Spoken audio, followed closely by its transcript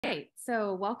right,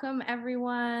 so welcome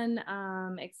everyone.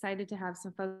 Excited to have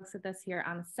some folks with us here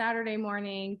on a Saturday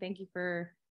morning. Thank you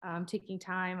for taking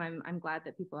time. I'm glad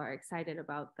that people are excited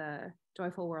about the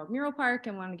Joyful World Mural Park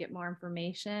and want to get more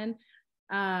information.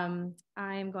 I'm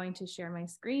going to share my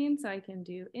screen so I can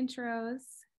do intros.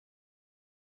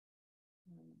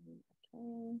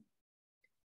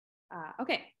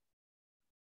 Okay.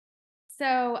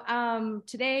 So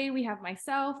today we have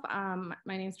myself.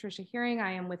 My name is Trisha Hearing.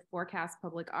 I am with Forecast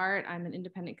Public Art. I'm an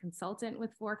independent consultant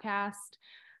with Forecast.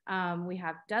 We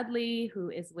have Dudley, who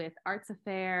is with Arts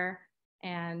Affair,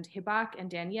 and Hibak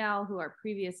and Danielle, who are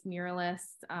previous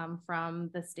muralists from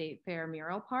the State Fair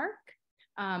Mural Park.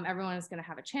 Everyone is going to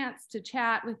have a chance to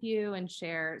chat with you and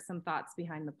share some thoughts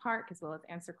behind the park, as well as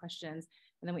answer questions.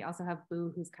 And then we also have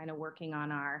Boo, who's kind of working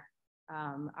on our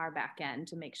back end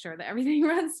to make sure that everything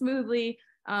runs smoothly.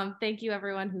 Thank you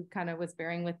everyone who kind of was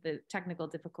bearing with the technical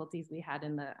difficulties we had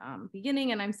in the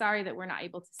beginning, and I'm sorry that we're not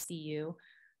able to see you,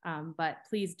 but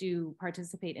please do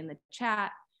participate in the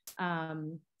chat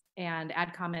and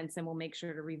add comments, and we'll make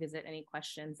sure to revisit any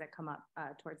questions that come up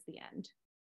towards the end.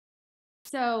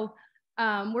 So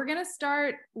we're going to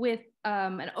start with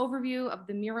an overview of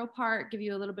the mural park, give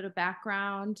you a little bit of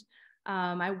background.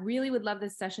 I really would love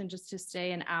this session just to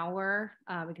stay an hour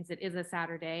because it is a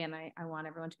Saturday and I want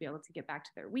everyone to be able to get back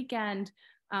to their weekend.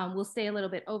 We'll stay a little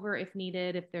bit over if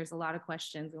needed. If there's a lot of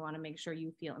questions, we want to make sure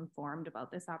you feel informed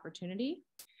about this opportunity.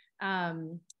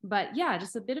 But yeah,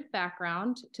 just a bit of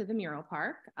background to the mural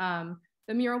park.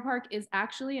 The mural park is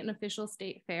actually an official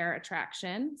state fair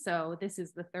attraction. So this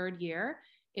is the third year.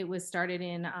 It was started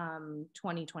in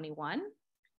 2021.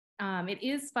 It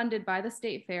is funded by the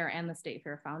State Fair and the State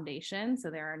Fair Foundation,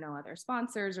 so there are no other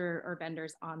sponsors or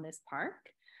vendors on this park.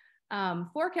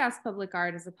 Forecast Public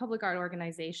Art is a public art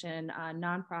organization, a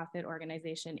nonprofit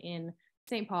organization in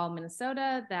St. Paul,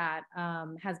 Minnesota that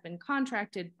has been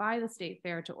contracted by the State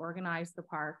Fair to organize the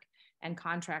park and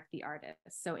contract the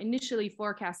artists. So initially,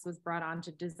 Forecast was brought on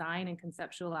to design and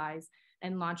conceptualize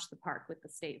and launch the park with the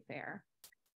State Fair.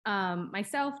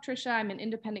 Myself, Trisha, I'm an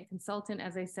independent consultant,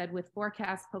 as I said, with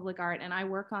Forecast Public Art, and I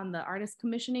work on the artist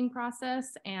commissioning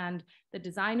process and the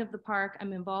design of the park.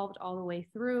 I'm involved all the way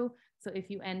through. So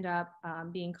if you end up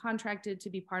being contracted to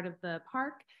be part of the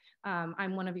park,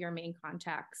 I'm one of your main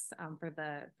contacts for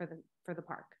the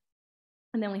park.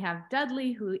 And then we have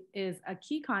Dudley, who is a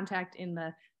key contact in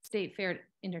the State Fair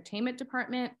Entertainment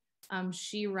Department.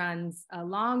 She runs a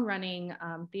long-running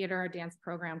theater dance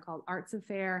program called Arts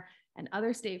Affair and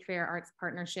other State Fair arts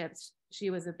partnerships. She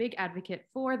was a big advocate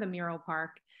for the mural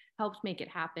park, helped make it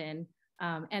happen,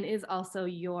 and is also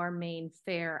your main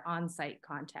fair on-site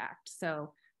contact.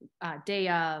 So day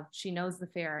of, she knows the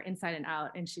fair inside and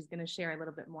out, and she's going to share a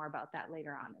little bit more about that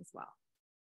later on as well.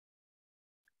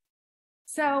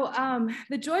 So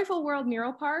the Joyful World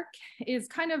Mural Park is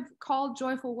kind of called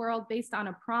Joyful World based on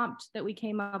a prompt that we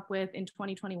came up with in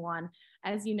 2021.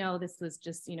 As you know, this was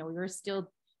just, we were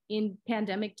still in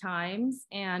pandemic times,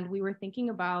 and we were thinking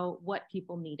about what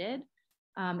people needed,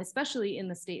 especially in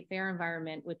the State Fair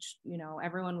environment, which,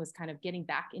 everyone was kind of getting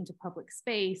back into public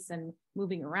space and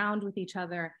moving around with each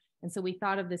other. And so we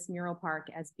thought of this mural park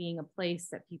as being a place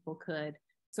that people could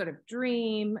sort of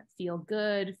dream, feel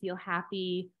good, feel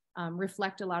happy,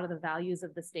 reflect a lot of the values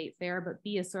of the State Fair, but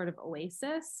be a sort of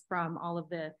oasis from all of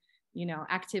the,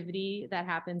 activity that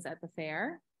happens at the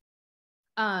fair.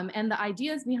 And the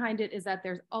ideas behind it is that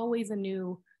there are always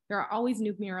new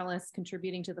muralists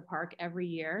contributing to the park every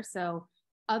year. So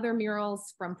other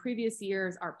murals from previous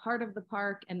years are part of the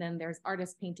park, and then there's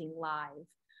artists painting live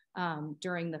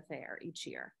during the fair each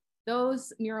year.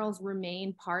 Those murals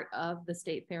remain part of the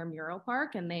State Fair Mural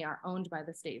Park, and they are owned by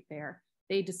the State Fair.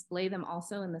 They display them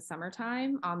also in the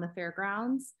summertime on the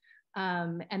fairgrounds,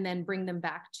 and then bring them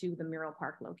back to the mural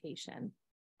park location.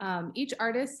 Each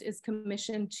artist is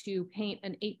commissioned to paint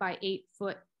an 8x8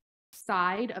 foot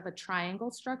side of a triangle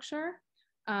structure,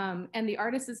 and the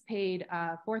artist is paid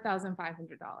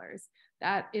 $4,500.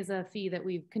 That is a fee that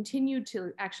we've continued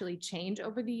to actually change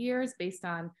over the years based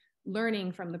on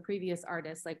learning from the previous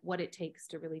artists, like what it takes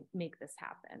to really make this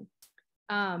happen.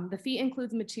 The fee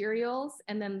includes materials,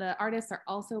 and then the artists are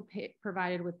also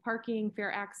provided with parking,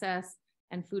 fair access,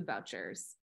 and food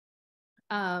vouchers.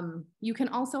 You can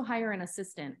also hire an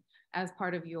assistant as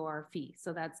part of your fee.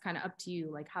 So that's kind of up to you,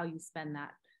 like how you spend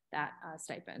that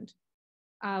stipend.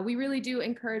 We really do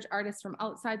encourage artists from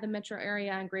outside the metro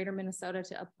area and greater Minnesota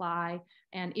to apply.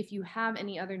 And if you have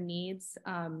any other needs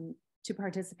to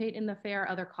participate in the fair,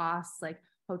 other costs like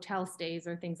hotel stays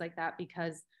or things like that,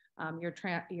 because your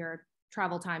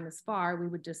travel time is far, we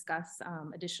would discuss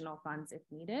additional funds if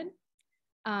needed.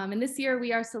 And this year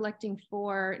we are selecting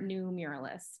 4 new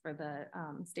muralists for the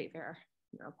State Fair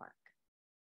Mural Park.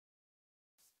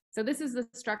 So this is the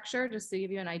structure, just to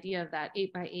give you an idea of that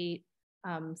 8x8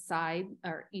 side,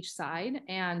 or each side.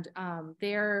 And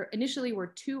there initially were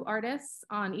 2 artists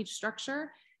on each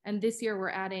structure. And this year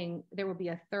there will be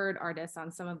a 3rd artist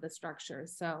on some of the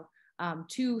structures. So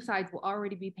 2 sides will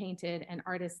already be painted, and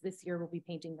artists this year will be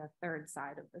painting the 3rd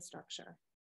side of the structure.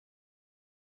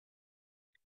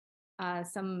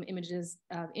 Some images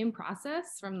in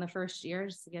process from the first year,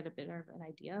 just to get a bit of an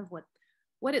idea of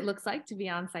what it looks like to be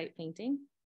on-site painting.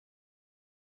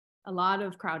 A lot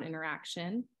of crowd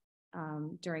interaction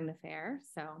during the fair.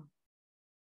 So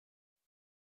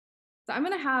I'm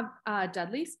going to have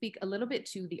Dudley speak a little bit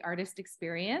to the artist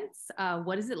experience.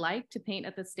 What is it like to paint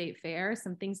at the State Fair?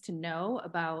 Some things to know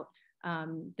about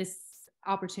this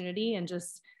opportunity, and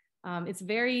just it's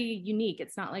very unique.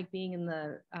 It's not like being in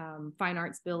the fine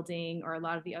arts building or a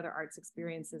lot of the other arts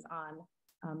experiences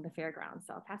on the fairgrounds.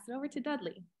 So I'll pass it over to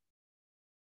Dudley.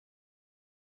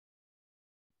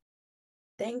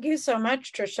 Thank you so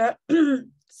much, Trisha.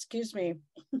 Excuse me.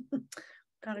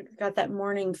 Got that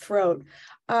morning throat.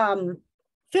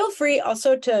 Feel free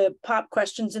also to pop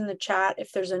questions in the chat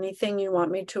if there's anything you want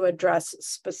me to address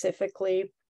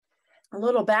specifically. A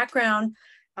little background.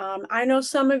 I know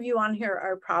some of you on here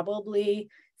are probably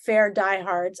fair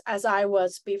diehards, as I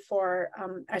was before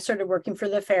I started working for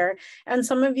the fair. And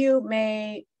some of you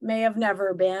may have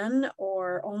never been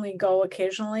or only go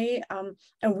occasionally.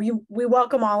 And we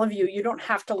welcome all of you. You don't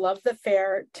have to love the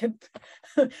fair to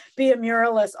be a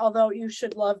muralist, although you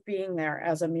should love being there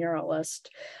as a muralist.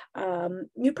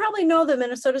 You probably know the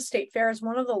Minnesota State Fair is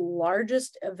one of the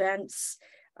largest events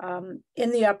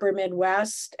in the upper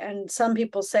Midwest, and some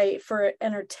people say for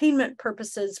entertainment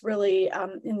purposes, really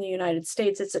in the United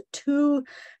States, it's a 2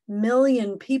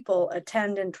 million people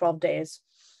attend in 12 days.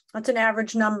 That's an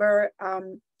average number.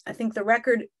 I think the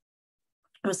record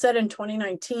was set in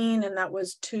 2019, and that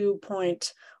was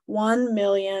 2.1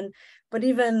 million. But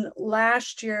even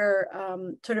last year,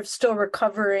 sort of still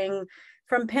recovering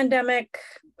from pandemic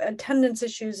attendance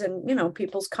issues and, you know,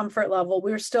 people's comfort level,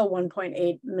 we were still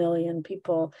 1.8 million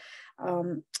people.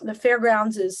 The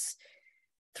fairgrounds is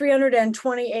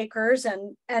 320 acres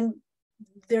and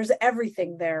there's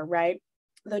everything there, right?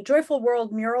 The Joyful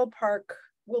World Mural Park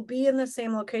will be in the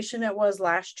same location it was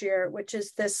last year, which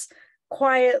is this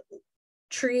quiet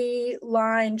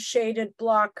tree-lined shaded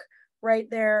block right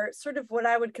there, sort of what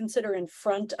I would consider in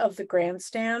front of the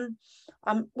grandstand,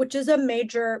 which is a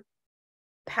major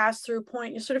pass-through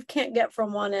point. You sort of can't get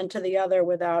from one end to the other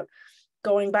without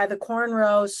going by the corn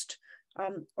roast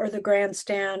or the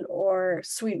grandstand or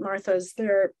Sweet Martha's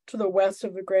there to the west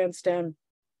of the grandstand.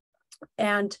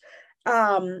 And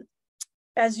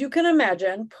as you can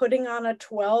imagine, putting on a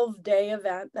 12-day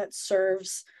event that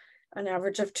serves an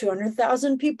average of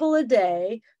 200,000 people a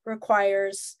day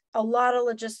requires a lot of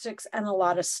logistics and a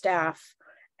lot of staff.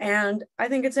 And I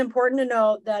think it's important to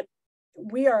note that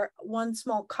we are one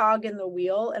small cog in the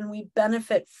wheel, and we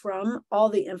benefit from all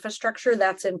the infrastructure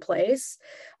that's in place.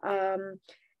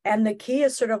 And the key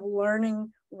is sort of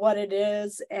learning what it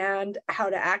is and how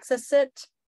to access it.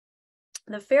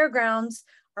 The fairgrounds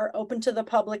are open to the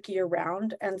public year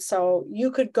round. And so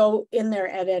you could go in there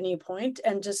at any point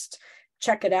and just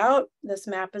check it out. This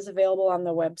map is available on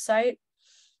the website.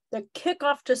 The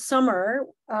kickoff to summer,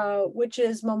 which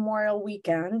is Memorial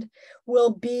Weekend,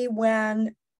 will be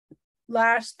when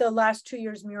the last 2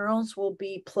 years murals will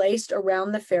be placed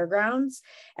around the fairgrounds,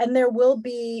 and there will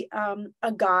be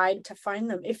a guide to find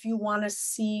them if you want to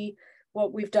see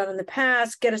what we've done in the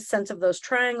past, get a sense of those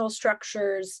triangle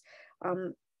structures.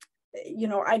 You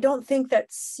know, I don't think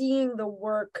that seeing the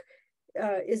work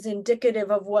is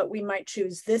indicative of what we might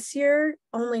choose this year,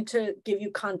 only to give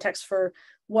you context for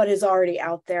what is already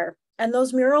out there. And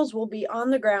those murals will be on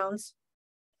the grounds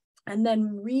and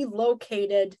then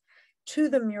relocated to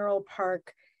the mural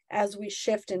park as we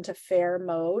shift into fair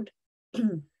mode.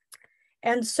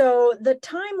 And so the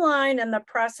timeline and the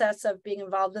process of being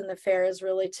involved in the fair is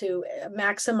really to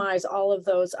maximize all of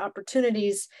those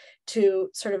opportunities to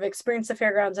sort of experience the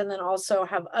fairgrounds, and then also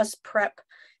have us prep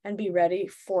and be ready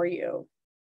for you.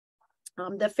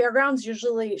 The fairgrounds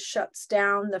usually shuts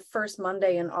down the first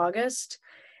Monday in August,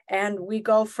 and we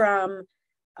go from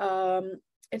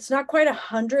it's not quite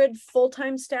 100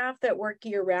 full-time staff that work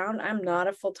year round. I'm not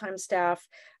a full-time staff,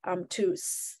 to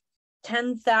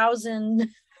 10,000.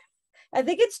 I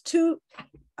think it's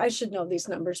I should know these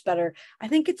numbers better. I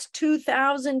think it's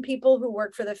 2,000 people who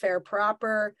work for the fair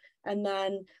proper. And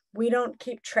then we don't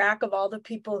keep track of all the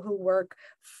people who work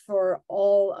for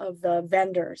all of the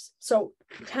vendors. So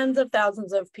tens of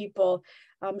thousands of people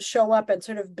show up and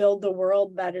sort of build the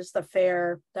world that is the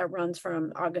fair that runs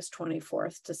from August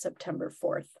 24th to September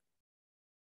 4th.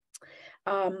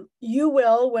 You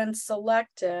will, when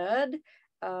selected,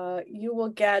 you will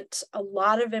get a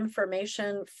lot of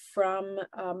information from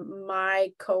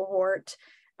my cohort,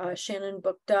 Shannon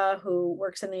Bukta, who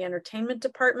works in the entertainment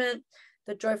department.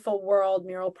 The Joyful World,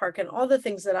 Mural Park, and all the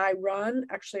things that I run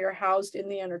actually are housed in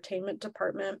the entertainment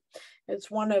department. It's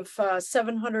one of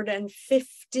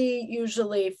 750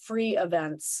 usually free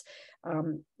events,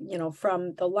 you know,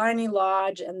 from the Liney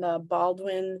Lodge and the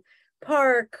Baldwin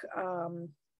Park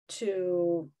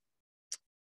to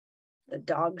the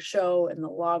dog show and the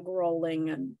log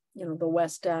rolling and, you know, the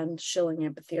West End Schilling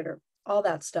Amphitheater. All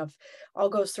that stuff all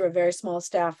goes through a very small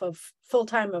staff of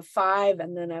full-time of 5,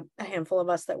 and then a handful of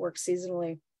us that work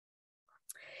seasonally.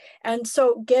 And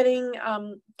so getting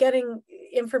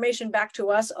information back to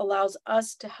us allows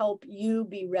us to help you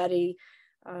be ready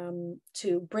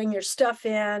to bring your stuff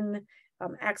in,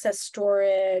 access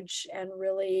storage, and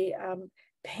really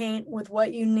paint with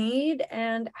what you need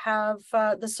and have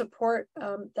the support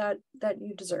that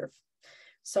you deserve.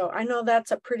 So I know that's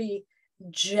a pretty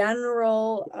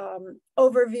general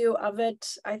overview of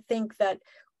it. I think that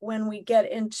when we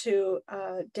get into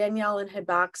Danielle and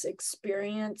Hibak's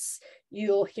experience,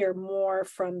 you'll hear more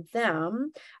from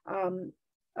them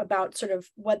about sort of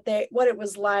what it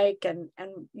was like, and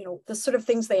you know, the sort of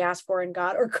things they asked for and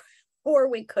got, or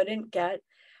we couldn't get.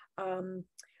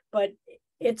 But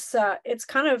it's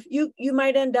kind of, you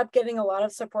might end up getting a lot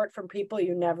of support from people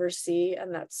you never see,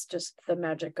 and that's just the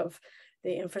magic of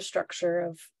the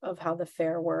infrastructure of how the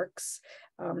fair works.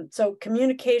 So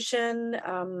communication,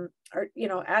 or, you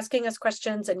know, asking us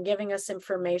questions and giving us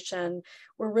information.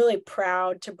 We're really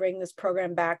proud to bring this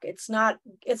program back. It's not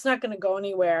going to go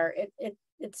anywhere.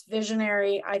 It's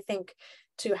visionary, I think,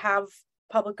 to have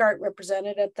public art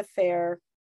represented at the fair.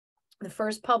 The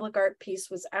first public art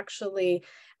piece was actually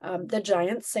the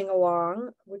Giant Sing-Along,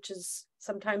 which is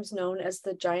sometimes known as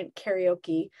the Giant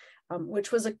Karaoke,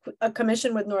 which was a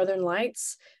commission with Northern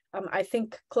Lights, I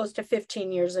think close to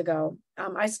 15 years ago.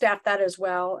 I staffed that as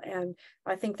well, and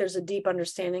I think there's a deep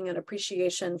understanding and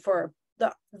appreciation for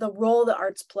the role the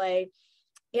arts play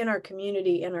in our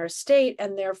community, in our state,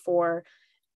 and therefore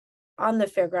on the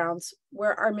fairgrounds,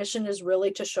 where our mission is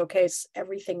really to showcase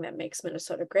everything that makes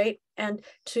Minnesota great and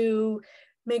to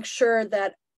make sure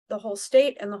that the whole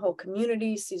state and the whole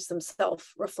community sees themselves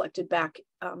reflected back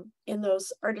in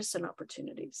those artisan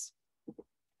opportunities.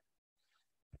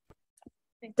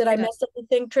 Did I miss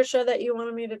anything, Tricia, that you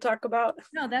wanted me to talk about?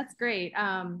 No, that's great.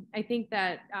 I think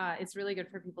that it's really good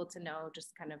for people to know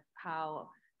just kind of how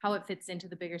it fits into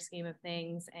the bigger scheme of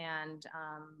things, and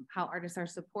how artists are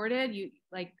supported. You,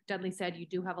 like Dudley said, you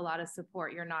do have a lot of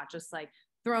support. You're not just like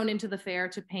thrown into the fair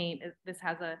to paint. This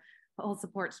has a whole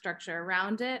support structure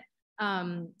around it.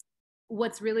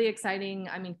 What's really exciting,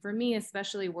 I mean, for me,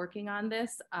 especially working on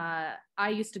this, I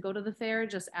used to go to the fair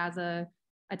just as a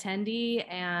attendee,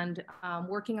 and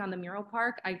working on the mural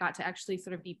park, I got to actually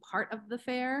sort of be part of the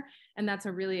fair. And that's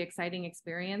a really exciting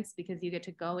experience because you get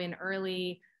to go in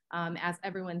early as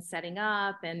everyone's setting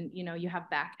up, and you know, you have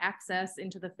back access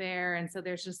into the fair. And so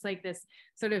there's just like this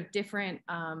sort of different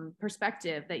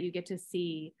perspective that you get to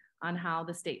see on how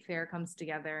the state fair comes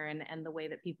together, and the way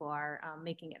that people are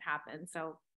making it happen.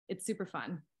 So it's super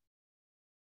fun.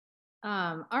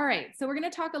 All right, so we're going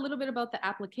to talk a little bit about the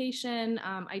application.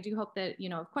 I do hope that, you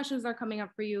know, if questions are coming up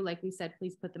for you, like we said,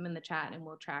 please put them in the chat and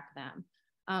we'll track them.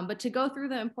 But to go through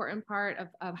the important part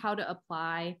of how to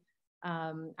apply,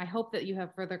 I hope that you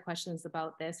have further questions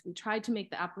about this. We tried to make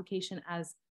the application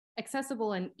as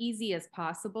accessible and easy as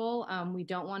possible. We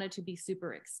don't want it to be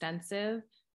super extensive,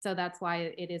 so that's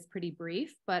why it is pretty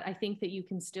brief, but I think that you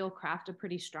can still craft a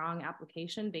pretty strong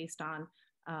application based on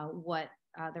what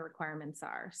the requirements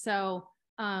are. So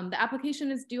the application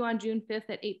is due on June 5th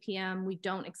at 8 p.m. We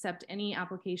don't accept any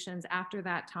applications after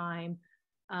that time.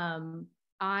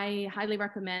 I highly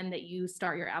recommend that you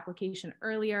start your application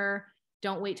earlier.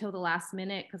 Don't wait till the last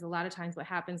minute, because a lot of times what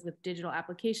happens with digital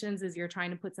applications is you're trying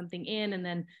to put something in and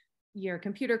then your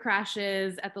computer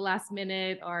crashes at the last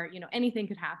minute, or you know, anything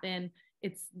could happen.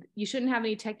 You shouldn't have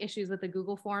any tech issues with the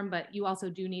Google form, but you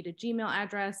also do need a Gmail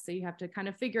address. So you have to kind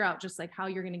of figure out just like how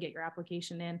you're going to get your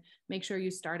application in. Make sure you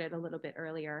start it a little bit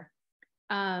earlier.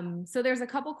 So there's a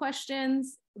couple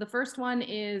questions. The first one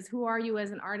is, who are you as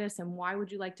an artist and why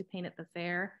would you like to paint at the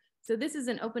fair? So this is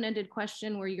an open-ended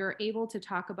question where you're able to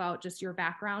talk about just your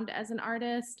background as an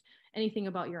artist, anything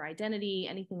about your identity,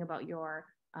 anything about your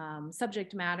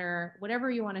subject matter, whatever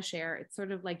you want to share. It's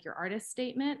sort of like your artist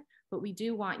statement, but we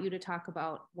do want you to talk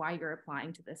about why you're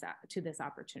applying to this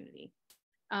opportunity.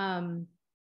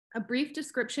 a brief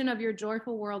description of your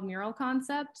Joyful World mural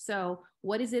concept. So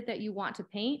what is it that you want to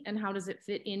paint and how does it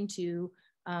fit into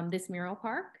this mural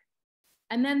park?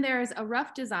 And then there's a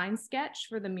rough design sketch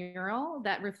for the mural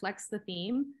that reflects the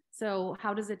theme. So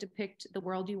how does it depict the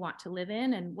world you want to live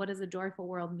in and what does a joyful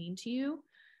world mean to you?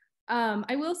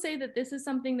 I will say that this is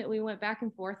something that we went back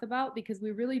and forth about because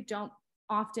we really don't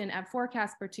often, at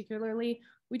Forecast particularly,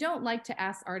 we don't like to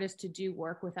ask artists to do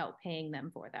work without paying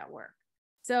them for that work.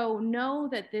 So know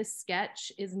that this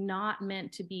sketch is not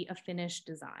meant to be a finished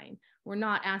design. We're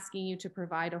not asking you to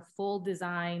provide a full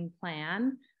design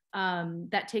plan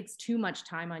that takes too much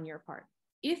time on your part.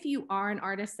 If you are an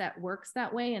artist that works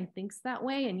that way and thinks that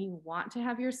way and you want to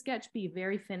have your sketch be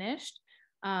very finished,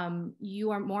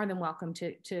 you are more than welcome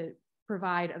to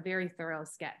provide a very thorough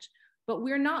sketch. But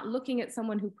we're not looking at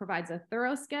someone who provides a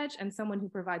thorough sketch and someone who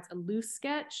provides a loose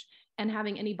sketch and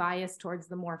having any bias towards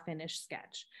the more finished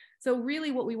sketch. So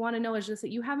really what we want to know is just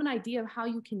that you have an idea of how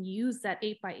you can use that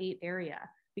 8x8 area,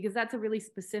 because that's a really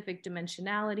specific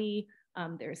dimensionality.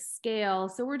 There's scale.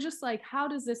 So we're just like, how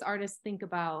does this artist think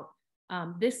about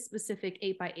this specific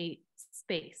 8x8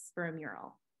 space for a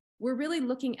mural? We're really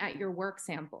looking at your work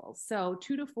samples. So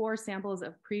 2 to 4 samples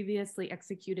of previously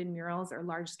executed murals or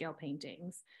large scale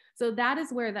paintings. So that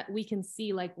is where that we can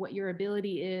see like what your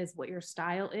ability is, what your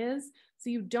style is. So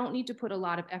you don't need to put a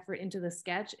lot of effort into the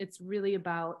sketch. It's really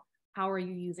about how are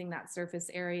you using that surface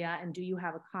area and do you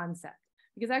have a concept?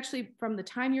 Because actually from the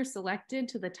time you're selected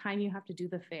to the time you have to do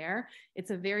the fair,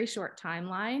 it's a very short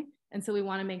timeline. And so we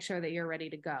want to make sure that you're ready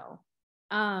to go.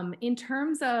 In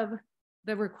terms of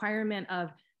the requirement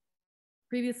of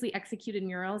previously executed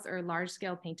murals or large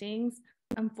scale paintings,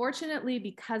 unfortunately,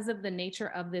 because of the nature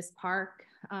of this park,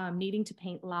 needing to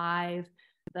paint live,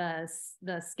 the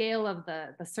scale of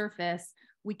the surface,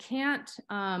 we can't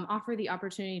offer the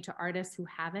opportunity to artists who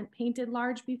haven't painted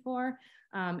large before.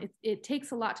 It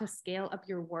takes a lot to scale up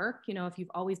your work. You know, if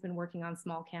you've always been working on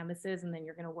small canvases and then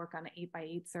you're going to work on an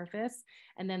 8x8 surface.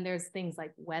 And then there's things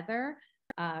like weather,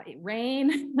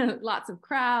 rain, lots of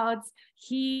crowds,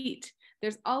 heat.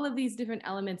 There's all of these different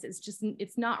elements.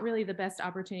 It's not really the best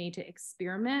opportunity to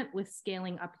experiment with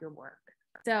scaling up your work.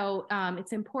 So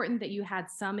it's important that you had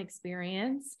some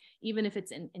experience, even if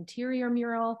it's an interior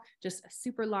mural, just a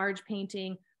super large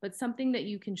painting, but something that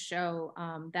you can show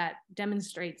that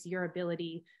demonstrates your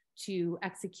ability to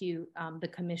execute the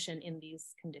commission in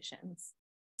these conditions.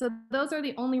 So those are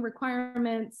the only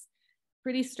requirements.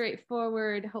 Pretty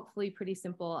straightforward, hopefully pretty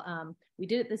simple. We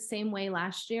did it the same way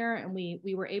last year and we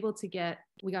were able to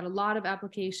we got a lot of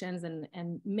applications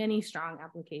and many strong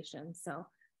applications. So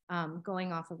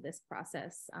going off of this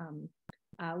process,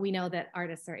 we know that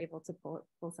artists are able to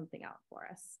pull something out for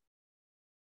us.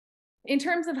 In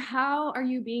terms of how are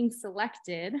you being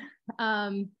selected,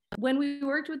 when we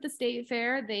worked with the State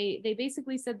Fair, they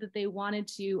basically said that they wanted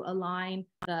to align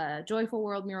the Joyful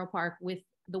World Mural Park with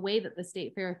the way that the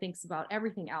State Fair thinks about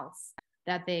everything else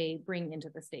that they bring into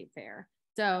the State Fair.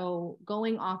 So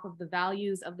going off of the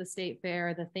values of the State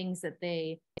Fair, the things that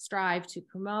they strive to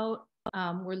promote,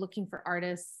 we're looking for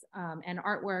artists and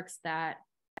artworks that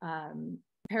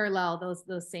parallel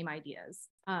those same ideas.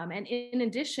 And in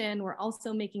addition, we're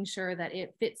also making sure that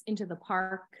it fits into the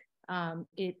park.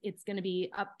 It's going to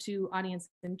be up to audience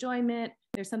enjoyment.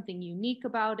 There's something unique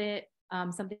about it,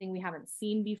 something we haven't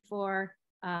seen before.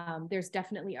 There's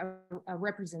definitely a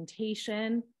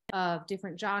representation of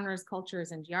different genres,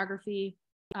 cultures, and geography,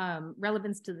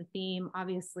 relevance to the theme,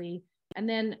 obviously. And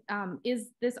then is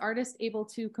this artist able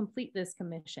to complete this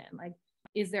commission? Like,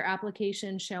 is their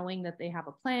application showing that they have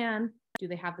a plan? Do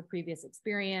they have the previous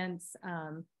experience?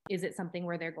 Is it something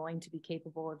where they're going to be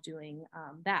capable of doing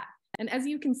that? And as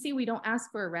you can see, we don't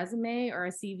ask for a resume or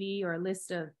a CV or a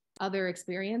list of other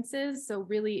experiences. So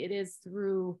really it is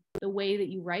through the way that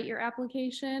you write your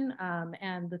application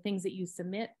and the things that you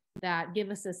submit that give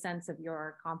us a sense of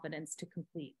your confidence to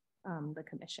complete the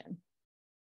commission.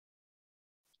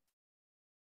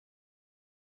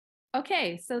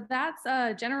 Okay, so that's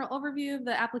a general overview of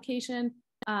the application.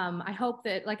 I hope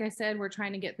that, like I said, we're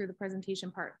trying to get through the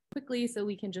presentation part quickly so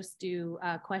we can just do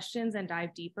questions and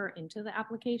dive deeper into the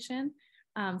application.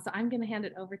 So I'm going to hand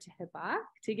it over to Hibak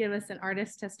to give us an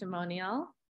artist testimonial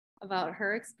about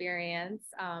her experience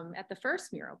at the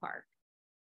first Mural Park.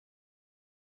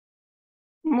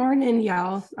 Morning,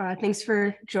 y'all. Thanks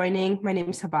for joining. My name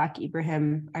is Hibak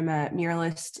Ibrahim. I'm a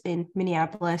muralist in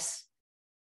Minneapolis.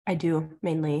 I do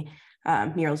mainly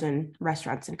murals in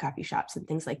restaurants and coffee shops and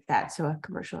things like that. So a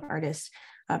commercial artist.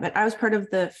 But I was part of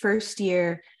the first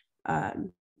year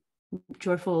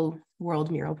Joyful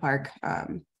World Mural Park.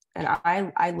 And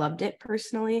I loved it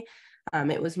personally.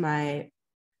 It was my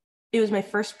it was my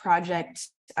first project.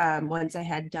 Once I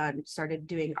had started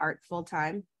doing art full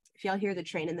time. If y'all hear the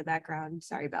train in the background,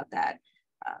 sorry about that.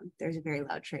 There's a very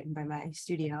loud train by my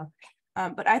studio.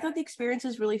 But I thought the experience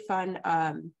was really fun,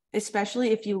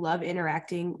 especially if you love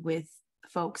interacting with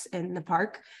folks in the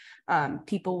park.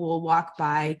 People will walk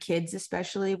by, kids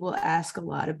especially will ask a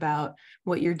lot about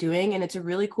what you're doing. And it's a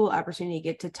really cool opportunity to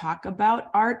get to talk about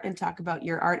art and talk about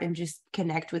your art and just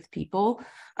connect with people.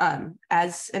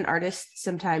 As an artist,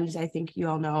 sometimes I think you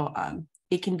all know,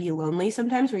 it can be lonely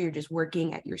sometimes where you're just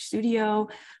working at your studio.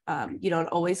 You don't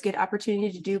always get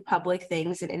opportunity to do public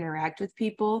things and interact with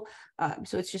people.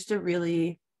 So it's just a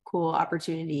really cool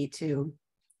opportunity to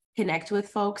connect with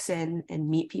folks and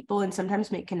meet people, and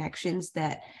sometimes make connections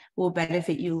that will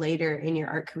benefit you later in your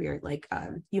art career. Like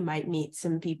you might meet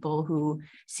some people who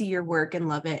see your work and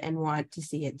love it and want to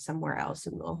see it somewhere else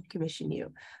and will commission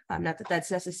you. Not that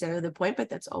that's necessarily the point, but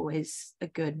that's always a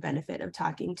good benefit of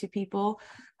talking to people.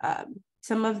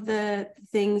 Some of the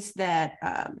things that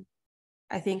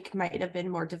I think might have been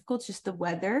more difficult, just the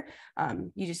weather.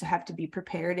 You just have to be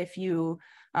prepared if you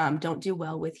don't do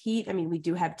well with heat. I mean, we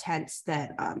do have tents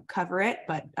that cover it,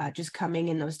 but just coming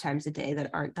in those times of day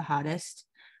that aren't the hottest,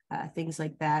 things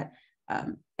like that.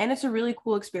 And it's a really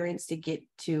cool experience to get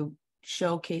to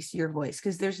showcase your voice,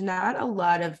 because there's not a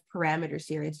lot of parameters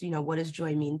here. It's, what does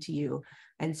joy mean to you?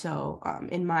 And so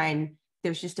in mine,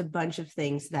 there's just a bunch of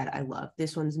things that I love.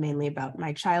 This one's mainly about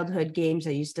my childhood games. I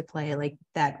used to play like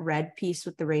that red piece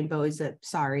with the rainbow is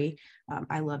Sorry.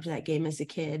 I loved that game as a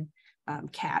kid.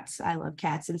 Cats, I love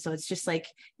cats. And so it's just like,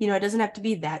 it doesn't have to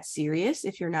be that serious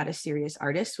if you're not a serious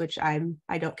artist, which I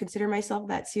don't consider myself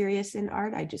that serious in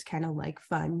art. I just kind of like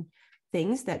fun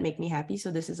things that make me happy.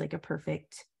 So this is like a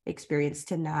perfect experience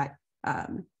to not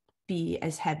be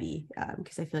as heavy,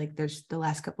 because I feel like the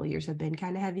last couple of years have been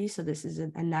kind of heavy. So this is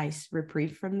a nice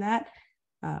reprieve from that.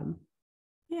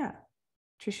 Yeah.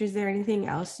 Trisha, is there anything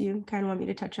else you kind of want me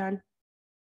to touch on?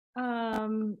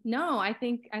 No, I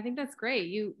think that's great.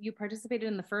 You participated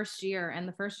in the first year, and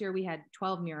the first year we had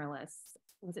 12 muralists.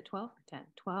 Was it 12 or 10?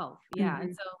 12. Yeah. Mm-hmm.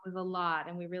 And so it was a lot,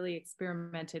 and we really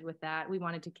experimented with that. We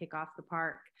wanted to kick off the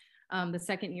park. The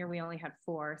second year we only had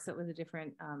 4, so it was a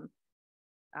different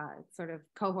sort of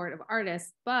cohort of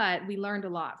artists, but we learned a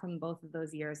lot from both of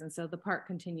those years. And so the park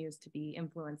continues to be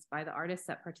influenced by the artists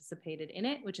that participated in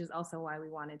it, which is also why we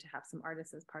wanted to have some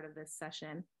artists as part of this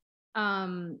session.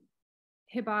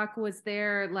 Hibak, was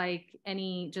there like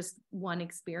just one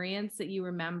experience that you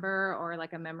remember, or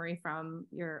like a memory from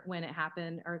when it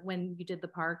happened or when you did the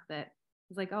park that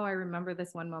was like, oh, I remember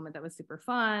this one moment that was super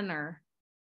fun? Or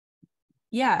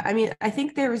yeah, I mean, I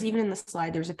think there was, even in the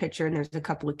slide, there's a picture and there's a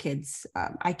couple of kids.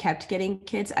 I kept getting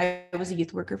kids. I was a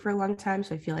youth worker for a long time,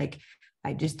 so I feel like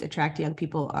I just attract young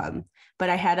people. But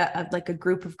I had a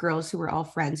group of girls who were all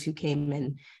friends who came,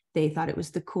 and they thought it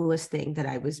was the coolest thing that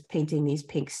I was painting these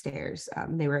pink stairs.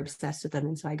 They were obsessed with them.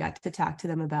 And so I got to talk to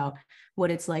them about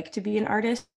what it's like to be an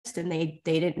artist. And they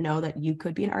didn't know that you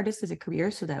could be an artist as a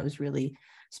career. So that was really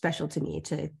special to me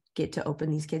to get to open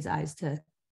these kids' eyes to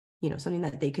something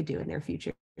that they could do in their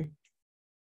future.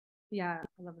 Yeah,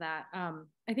 I love that.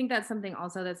 I think that's something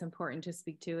also that's important to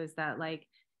speak to, is that like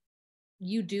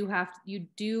you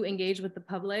do engage with the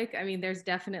public. I mean, there's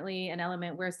definitely an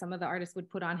element where some of the artists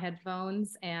would put on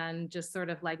headphones and just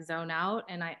sort of like zone out.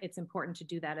 And it's important to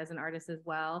do that as an artist as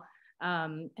well.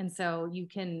 And so you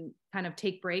can kind of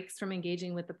take breaks from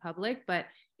engaging with the public, but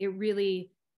it really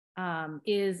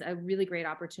is a really great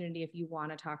opportunity if you want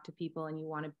to talk to people and you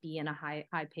want to be in a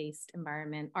high-paced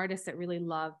environment. Artists that really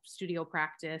love studio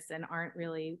practice and aren't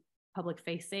really public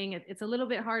facing, it's a little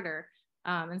bit harder.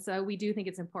 And so we do think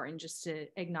it's important just to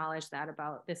acknowledge that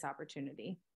about this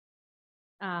opportunity.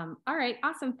 All right,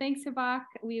 awesome. Thanks, Hibak.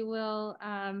 We will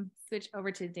switch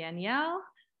over to Danielle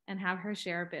and have her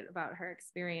share a bit about her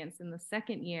experience in the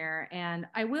second year. And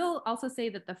I will also say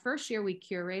that the first year we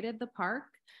curated the park.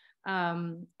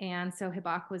 And so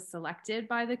Hibak was selected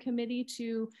by the committee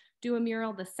to do a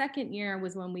mural. The second year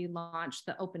was when we launched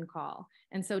the open call.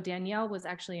 And so Danielle was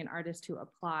actually an artist who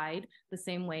applied the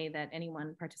same way that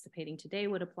anyone participating today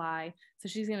would apply. So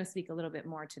she's going to speak a little bit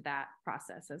more to that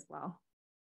process as well.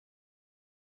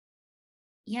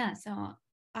 Yeah, so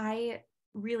I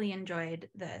really enjoyed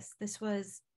this. This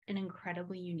was an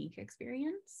incredibly unique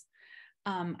experience.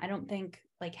 I don't think,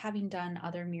 like, having done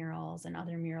other murals and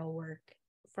other mural work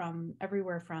from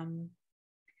everywhere from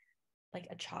like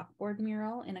a chalkboard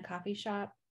mural in a coffee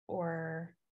shop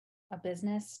or a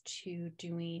business to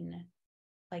doing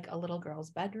like a little girl's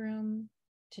bedroom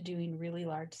to doing really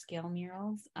large scale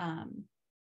murals.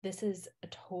 This is a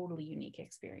totally unique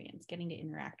experience, getting to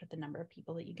interact with the number of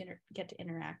people that you get to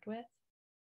interact with.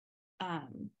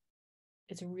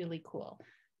 It's really cool.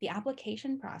 The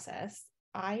application process,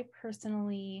 I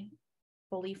personally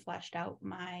fully fleshed out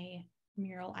my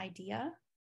mural idea,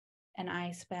 and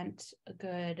I spent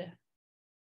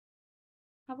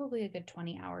probably a good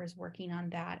 20 hours working on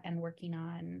that and working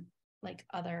on like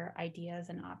other ideas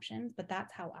and options, but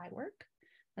that's how I work.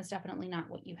 That's definitely not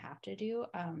what you have to do.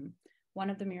 One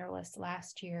of the muralists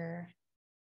last year,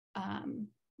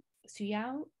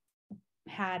 Suyao,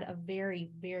 had a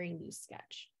very, very loose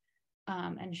sketch.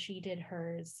 And she did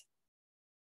hers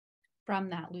from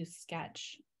that loose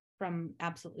sketch from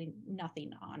absolutely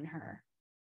nothing on her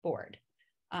board.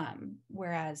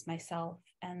 Whereas myself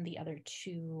and the other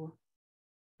two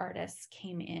artists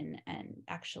came in and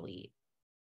actually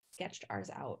sketched ours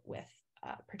out with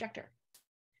a projector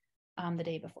the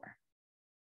day before.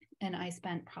 And I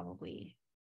spent probably,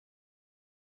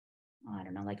 I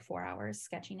don't know, like 4 hours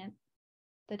sketching it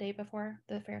the day before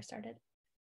the fair started.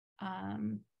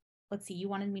 Let's see, you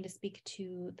wanted me to speak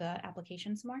to the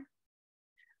applications more?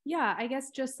 Yeah, I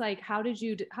guess just like how did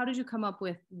you come up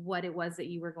with what it was that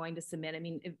you were going to submit? I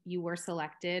mean, if you were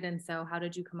selected, and so how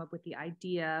did you come up with the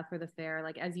idea for the fair?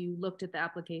 Like as you looked at the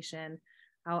application,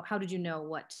 how did you know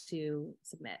what to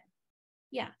submit?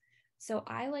 Yeah. So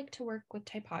I like to work with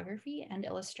typography and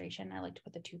illustration. I like to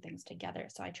put the two things together.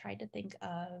 So I tried to think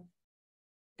of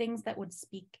things that would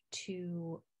speak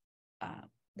to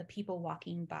the people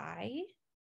walking by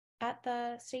at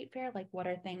the state fair. Like what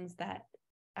are things that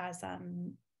as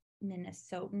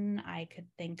Minnesotan I could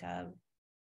think of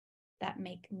that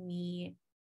make me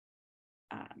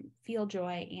feel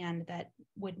joy and that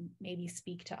would maybe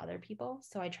speak to other people.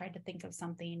 So I tried to think of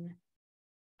something,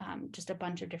 just a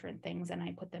bunch of different things, and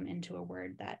I put them into a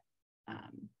word that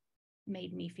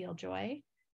made me feel joy.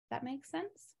 That makes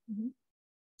sense. Mm-hmm.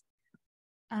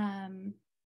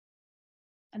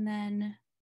 And then,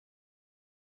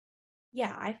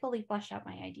 yeah, I fully fleshed out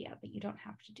my idea, but you don't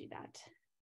have to do that.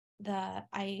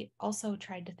 I also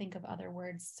tried to think of other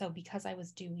words. So because I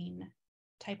was doing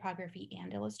typography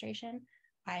and illustration,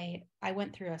 I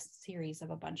went through a series of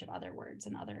a bunch of other words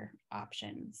and other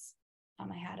options.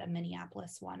 I had a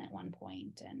Minneapolis one at one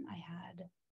point, and I had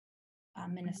a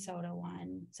Minnesota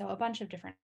one. So a bunch of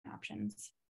different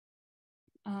options.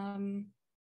 And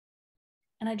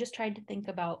I just tried to think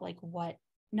about like what,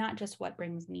 not just what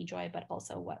brings me joy, but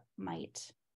also what might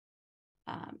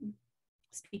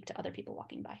speak to other people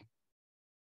walking by.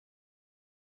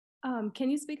 Can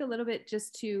you speak a little bit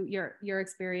just to your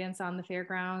experience on the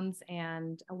fairgrounds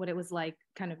and what it was like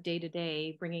kind of day to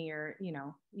day, bringing your,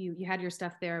 you had your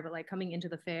stuff there, but like coming into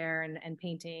the fair and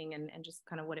painting and just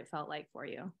kind of what it felt like for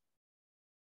you?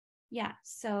 Yeah.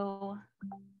 So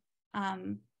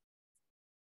coming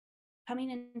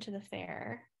into the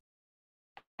fair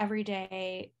every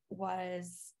day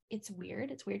it's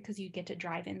weird. It's weird because you get to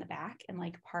drive in the back and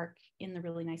like park in the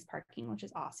really nice parking, which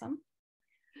is awesome.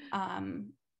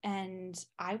 And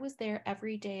I was there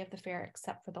every day of the fair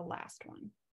except for the last one.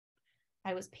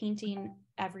 I was painting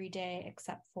every day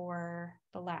except for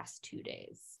the last 2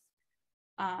 days.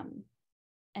 And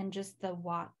just the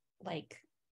walk, like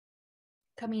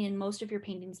coming in, most of your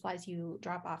painting supplies you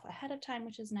drop off ahead of time,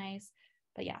 which is nice.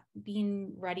 But yeah,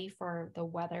 being ready for the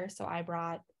weather. So I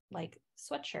brought like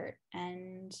sweatshirt,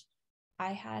 and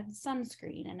I had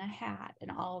sunscreen and a hat and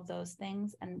all of those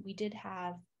things. And we did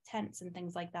have tents and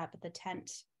things like that, but the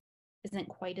tent isn't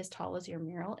quite as tall as your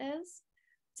mural is.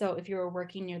 So if you were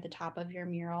working near the top of your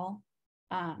mural,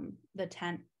 the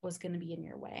tent was going to be in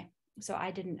your way. So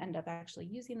I didn't end up actually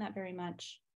using that very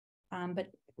much. But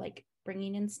like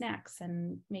bringing in snacks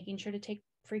and making sure to take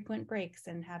frequent breaks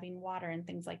and having water and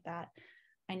things like that.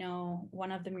 I know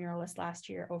one of the muralists last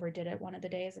year overdid it one of the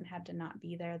days and had to not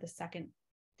be there the second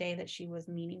day that she was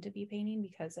meaning to be painting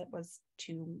because it was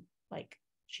too, like,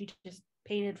 she just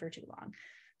painted for too long.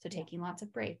 So taking lots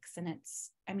of breaks, and it's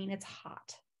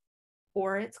hot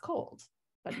or it's cold,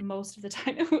 but most of the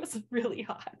time it was really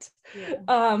hot.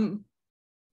 Yeah.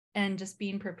 And just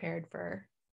being prepared for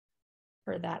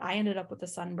that. I ended up with a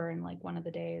sunburn like one of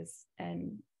the days,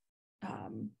 and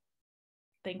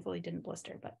thankfully didn't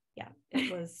blister, but yeah,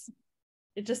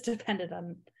 it just depending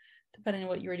on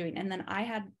what you were doing. And then I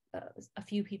had a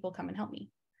few people come and help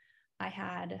me. I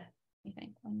had, I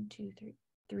think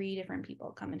 3 different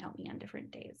people come and help me on different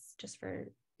days just for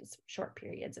short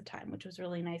periods of time, which was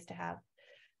really nice to have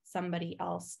somebody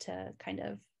else to kind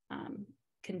of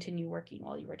continue working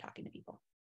while you were talking to people.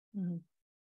 Mm-hmm.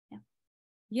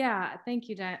 Yeah, thank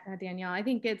you, Danielle. I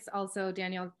think it's also,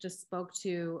 Danielle just spoke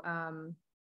to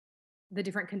the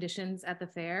different conditions at the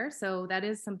fair. So that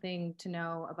is something to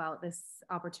know about this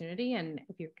opportunity. And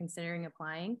if you're considering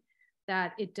applying,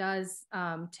 that it does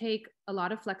take a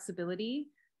lot of flexibility.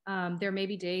 There may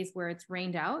be days where it's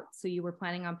rained out, so you were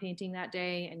planning on painting that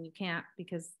day and you can't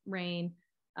because rain.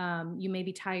 You may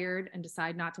be tired and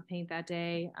decide not to paint that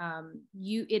day.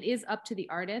 It is up to the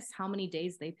artist how many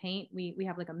days they paint. We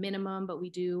have like a minimum, but we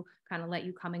do kind of let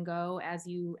you come and go as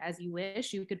you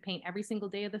wish. You could paint every single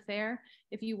day of the fair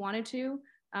if you wanted to,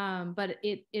 but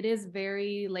it is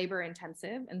very labor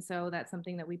intensive, and so that's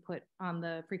something that we put on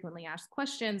the frequently asked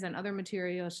questions and other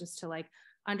materials, just to like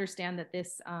understand that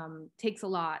this takes a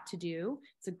lot to do.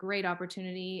 It's a great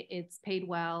opportunity. It's paid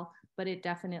well, but it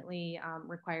definitely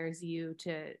requires you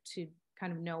to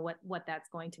kind of know what that's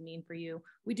going to mean for you.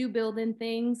 We do build in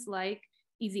things like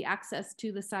easy access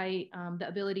to the site, the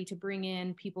ability to bring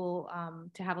in people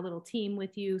to have a little team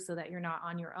with you so that you're not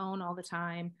on your own all the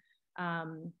time.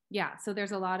 Yeah, so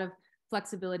there's a lot of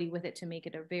flexibility with it to make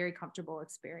it a very comfortable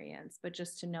experience, but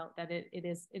just to note that it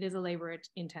is a labor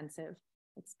intensive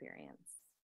experience.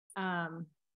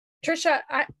 Trisha,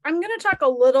 I'm going to talk a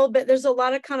little bit. There's a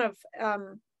lot of kind of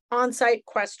on-site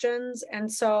questions.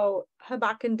 And so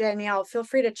Habak and Danielle, feel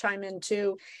free to chime in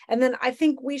too. And then I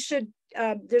think we should,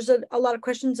 there's a lot of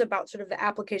questions about sort of the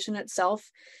application itself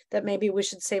that maybe we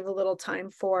should save a little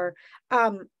time for.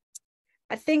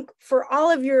 I think for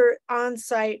all of your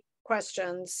on-site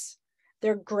questions,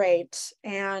 they're great.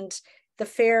 And the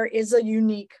fair is a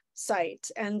unique site.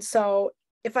 And so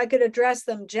if I could address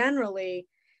them generally,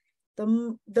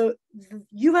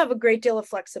 you have a great deal of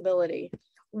flexibility.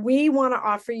 We want to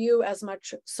offer you as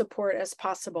much support as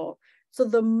possible. So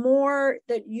the more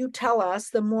that you tell us,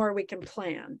 the more we can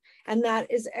plan. And that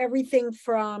is everything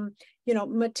from, you know,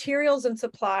 materials and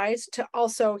supplies to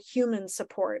also human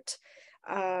support.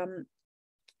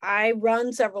 I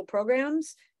run several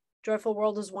programs. Joyful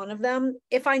World is one of them.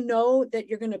 If I know that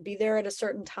you're going to be there at a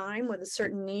certain time with a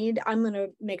certain need, I'm going to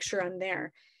make sure I'm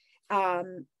there.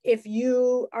 If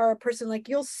you are a person, like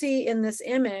you'll see in this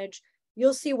image,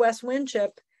 you'll see Wes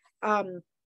Winship.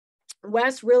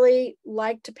 Wes really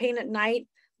liked to paint at night,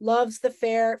 loves the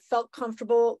fair, felt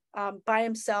comfortable by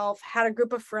himself, had a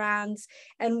group of friends,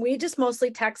 and we just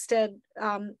mostly texted.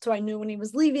 So I knew when he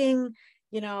was leaving,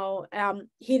 you know,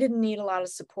 he didn't need a lot of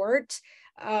support.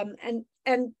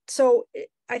 And so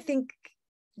I think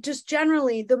just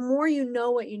generally, the more you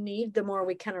know what you need, the more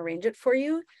we can arrange it for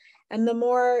you. And the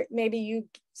more maybe you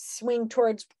swing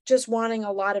towards just wanting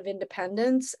a lot of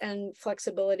independence and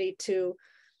flexibility to,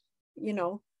 you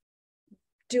know,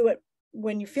 do it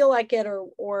when you feel like it,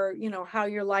 or you know, how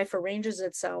your life arranges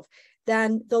itself,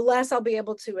 then the less I'll be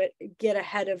able to get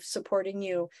ahead of supporting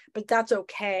you. But that's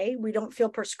okay. We don't feel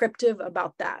prescriptive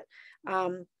about that.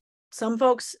 Some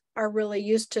folks are really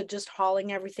used to just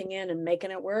hauling everything in and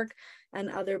making it work, and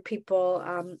other people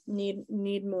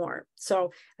need more.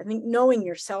 So I think knowing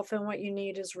yourself and what you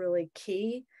need is really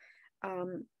key.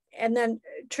 And then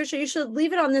Trisha, you should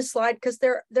leave it on this slide, because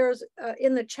there's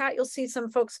in the chat, you'll see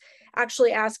some folks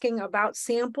actually asking about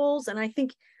samples. And I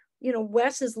think, you know,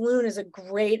 Wes's loon is a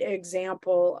great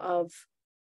example of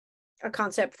a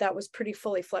concept that was pretty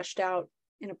fully fleshed out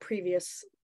in a previous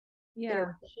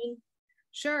iteration.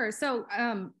 Sure. So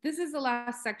this is the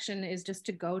last section, is just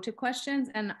to go to questions,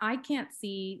 and I can't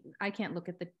look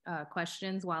at the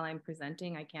questions while I'm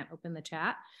presenting. I can't open the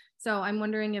chat. So I'm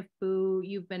wondering if Boo,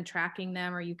 you've been tracking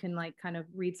them, or you can like kind of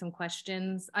read some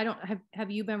questions. I don't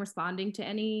have you been responding to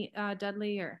any,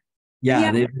 Dudley, or?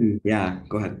 Yeah.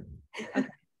 Go ahead. Okay.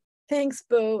 Thanks,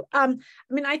 Boo. I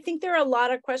mean, I think there are a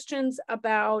lot of questions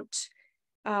about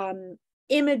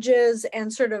images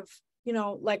and sort of, you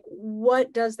know, like,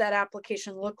 what does that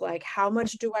application look like? How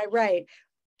much do I write?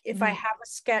 If I have a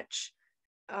sketch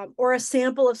or a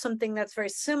sample of something that's very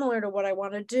similar to what I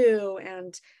want to do,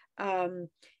 and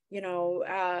you know,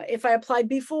 if I applied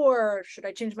before, should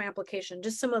I change my application?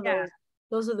 Just some of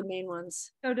those are the main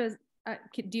ones. So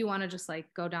do you want to just like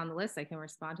go down the list? I can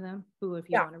respond to them, Boo, if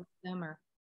you want to read them, or.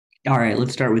 All right,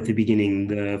 let's start with the beginning.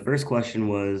 The first question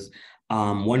was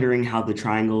wondering how the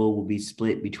triangle will be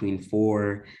split between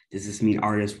 4. Does this mean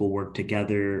artists will work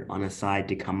together on a side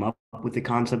to come up with the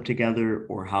concept together,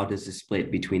 or how does it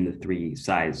split between the 3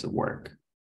 sides of work?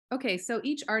 Okay, so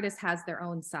each artist has their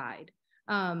own side.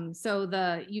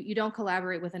 So you don't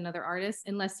collaborate with another artist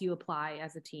unless you apply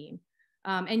as a team.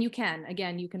 And you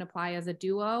can apply as a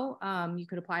duo. You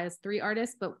could apply as 3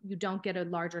 artists, but you don't get a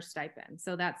larger stipend.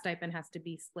 So that stipend has to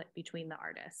be split between the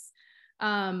artists.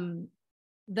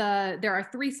 There are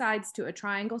 3 sides to a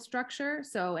triangle structure.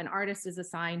 So an artist is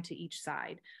assigned to each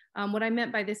side. What I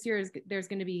meant by this year is there's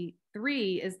going to be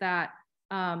 3 is that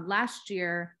last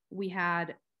year we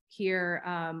had here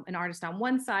an artist on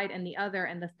one side and the other,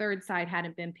 and the third side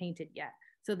hadn't been painted yet.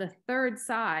 So the third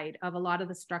side of a lot of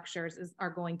the structures are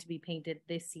going to be painted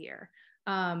this year.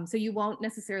 So you won't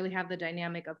necessarily have the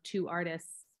dynamic of two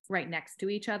artists right next to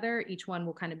each other. Each one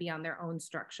will kind of be on their own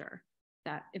structure,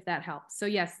 if that helps. So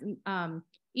yes,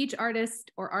 each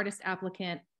artist or artist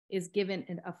applicant is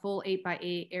given a full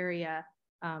 8x8 area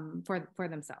for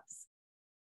themselves.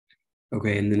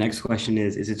 Okay, and the next question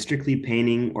is it strictly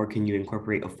painting, or can you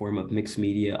incorporate a form of mixed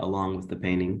media along with the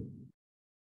painting?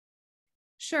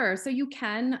 Sure. So you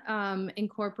can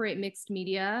incorporate mixed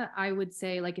media. I would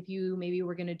say, like, if you maybe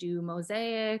were going to do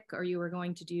mosaic or you were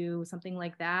going to do something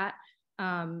like that,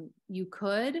 you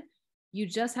could. You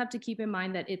just have to keep in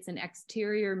mind that it's an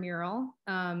exterior mural.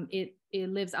 It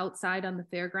lives outside on the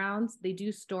fairgrounds. They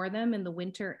do store them in the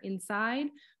winter inside,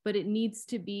 but it needs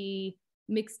to be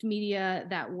mixed media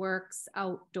that works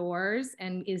outdoors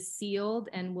and is sealed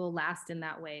and will last in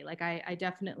that way. Like I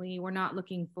definitely, we're not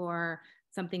looking for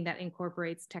something that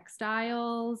incorporates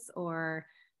textiles or,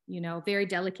 you know, very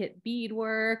delicate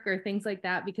beadwork or things like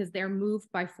that, because they're moved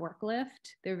by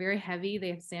forklift. They're very heavy.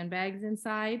 They have sandbags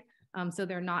inside. So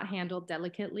they're not handled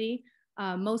delicately.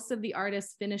 Most of the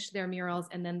artists finish their murals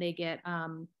and then they get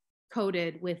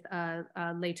coated with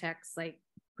latex, like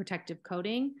protective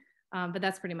coating. But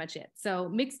that's pretty much it. So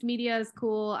mixed media is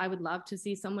cool. I would love to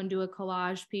see someone do a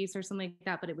collage piece or something like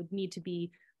that, but it would need to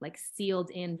be like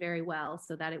sealed in very well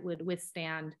so that it would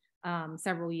withstand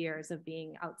several years of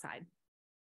being outside.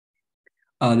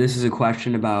 This is a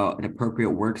question about an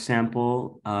appropriate work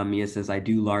sample. Mia says, I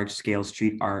do large scale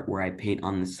street art where I paint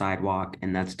on the sidewalk,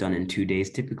 and that's done in 2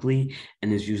 days typically,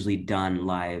 and is usually done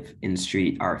live in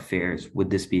street art fairs.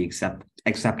 Would this be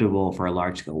acceptable for a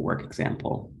large scale work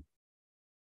example?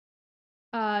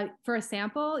 For a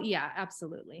sample, yeah,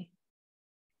 absolutely.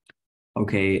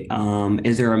 Okay,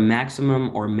 is there a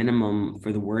maximum or minimum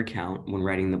for the word count when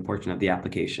writing the portion of the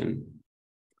application?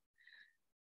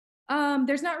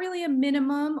 There's not really a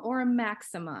minimum or a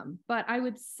maximum, but I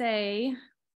would say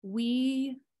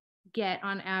we get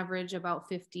on average about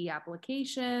 50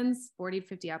 applications, 40 to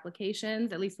 50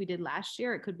 applications. At least we did last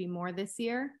year. It could be more this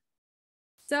year.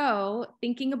 So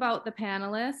thinking about the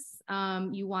panelists,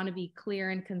 you want to be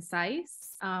clear and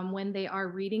concise when they are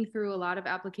reading through a lot of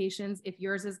applications. If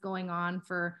yours is going on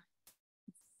for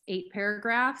 8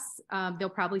 paragraphs, they'll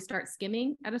probably start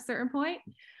skimming at a certain point.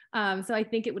 So I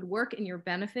think it would work in your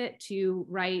benefit to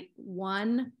write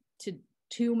 1 to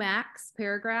 2 max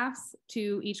paragraphs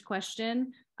to each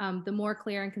question. The more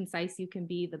clear and concise you can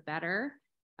be, the better.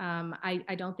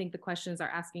 I don't think the questions are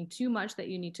asking too much that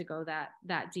you need to go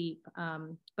that deep.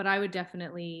 But I would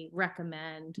definitely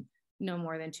recommend no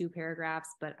more than 2 paragraphs,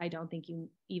 but I don't think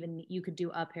you could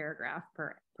do a paragraph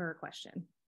per question.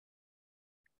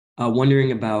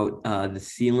 Wondering about the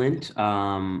sealant.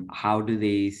 How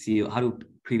do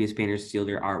previous painters seal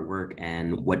their artwork,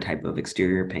 and what type of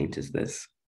exterior paint is this?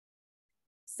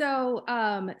 So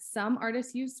some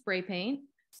artists use spray paint.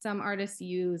 Some artists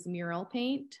use mural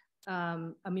paint,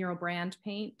 a mural brand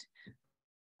paint.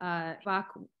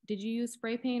 Bach, did you use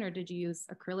spray paint or did you use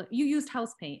acrylic? You used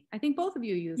house paint. I think both of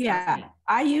you used. Yeah,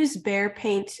 I use bare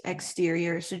paint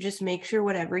exterior. So just make sure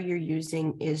whatever you're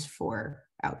using is for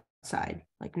outside,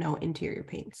 like no interior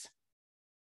paints.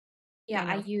 Yeah,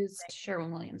 I used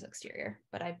Sherwin-Williams exterior,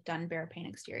 but I've done bare paint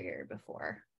exterior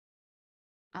before.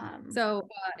 And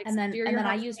then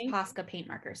I used paint? Posca paint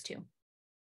markers too.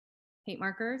 Paint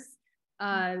markers.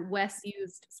 Wes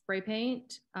used spray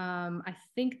paint. I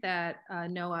think that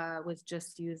Noah was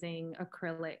just using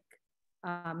acrylic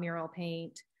mural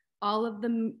paint. All of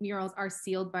the murals are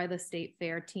sealed by the State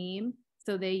Fair team.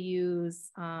 So they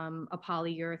use a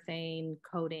polyurethane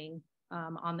coating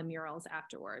on the murals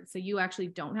afterwards. So you actually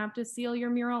don't have to seal your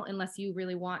mural unless you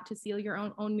really want to seal your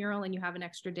own mural and you have an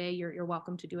extra day, you're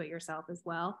welcome to do it yourself as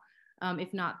well.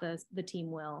 If not, the team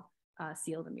will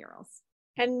seal the murals.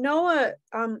 And Noah,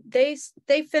 they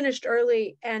finished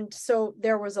early, and so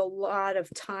there was a lot of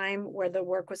time where the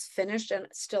work was finished and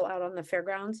still out on the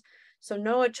fairgrounds. So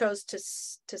Noah chose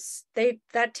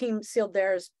that team sealed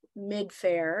theirs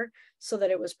mid-fair so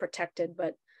that it was protected.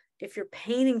 But if you're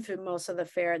painting through most of the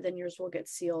fair, then yours will get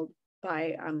sealed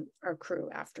by our crew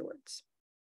afterwards.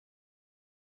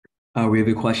 We have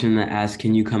a question that asks,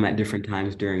 can you come at different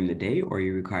times during the day, or are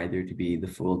you required there to be the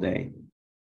full day?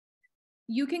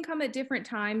 You can come at different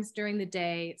times during the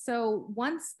day. So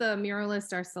once the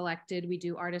muralists are selected, we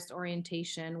do artist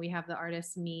orientation. We have the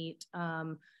artists meet,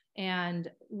 and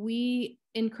we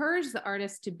encourage the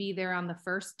artists to be there on the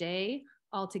first day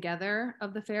altogether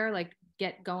of the fair, like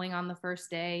get going on the first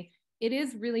day. It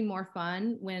is really more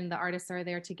fun when the artists are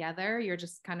there together. You're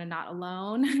just kind of not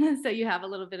alone. So you have a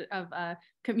little bit of a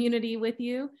community with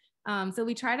you. So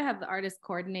we try to have the artists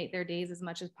coordinate their days as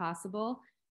much as possible.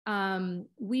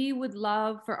 We would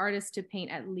love for artists to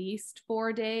paint at least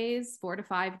 4 days, 4 to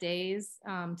 5 days,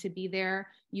 to be there.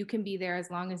 You can be there as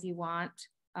long as you want,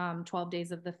 12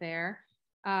 days of the fair.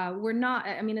 We're not,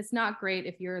 I mean, it's not great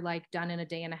if you're like done in a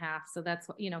day and a half. So that's,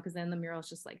 because then the mural is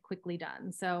just like quickly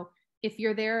done. So if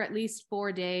you're there at least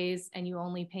 4 days and you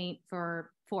only paint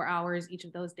for 4 hours each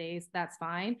of those days, that's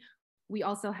fine. We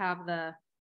also have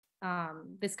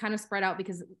this kind of spread out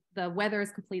because the weather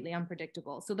is completely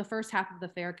unpredictable. So the first half of the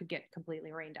fair could get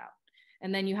completely rained out.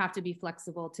 And then you have to be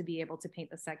flexible to be able to paint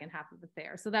the second half of the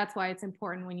fair. So that's why it's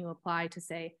important when you apply to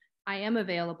say, I am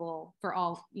available for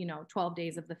all, 12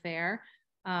 days of the fair,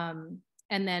 and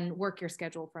then work your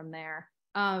schedule from there.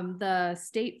 The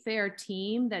state fair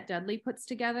team that Dudley puts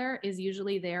together is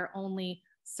usually there only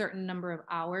certain number of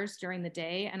hours during the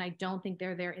day. And I don't think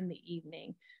they're there in the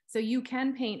evening. So you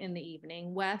can paint in the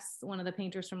evening. Wes, one of the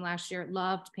painters from last year,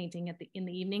 loved painting in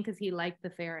the evening because he liked the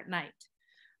fair at night.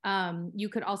 You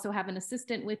could also have an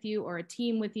assistant with you or a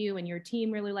team with you, and your team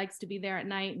really likes to be there at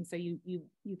night, and so you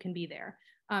can be there.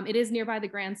 It is nearby the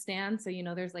grandstand, so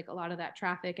there's like a lot of that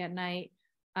traffic at night.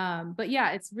 But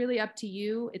yeah, it's really up to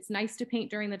you. It's nice to paint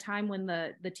during the time when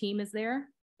the team is there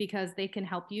because they can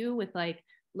help you with like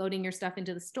loading your stuff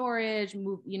into the storage,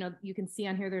 you can see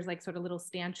on here, there's like sort of little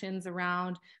stanchions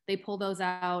around. They pull those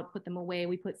out, put them away.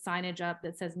 We put signage up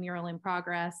that says mural in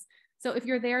progress. So if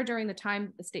you're there during the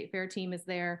time the state fair team is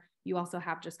there, you also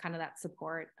have just kind of that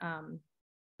support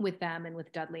with them and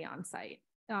with Dudley on site.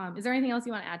 Is there anything else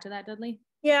you want to add to that, Dudley?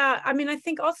 Yeah, I mean, I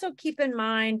think also keep in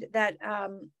mind that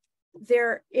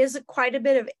there is quite a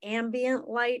bit of ambient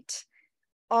light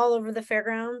all over the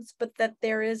fairgrounds, but that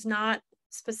there is not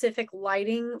specific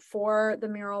lighting for the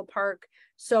mural park.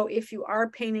 So if you are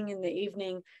painting in the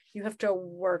evening, you have to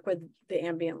work with the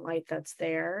ambient light that's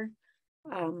there.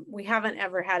 We haven't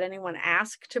ever had anyone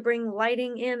ask to bring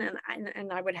lighting in,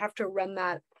 and I would have to run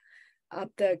that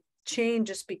up the chain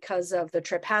just because of the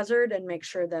trip hazard and make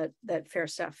sure that fair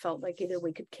staff felt like either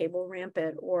we could cable ramp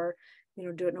it or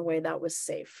do it in a way that was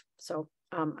safe. So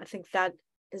I think that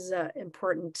is an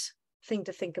important thing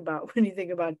to think about when you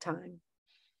think about time.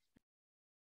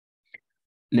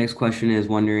 Next question is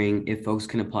wondering if folks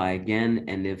can apply again,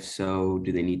 and if so,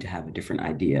 do they need to have a different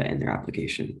idea in their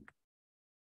application?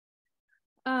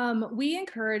 We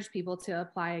encourage people to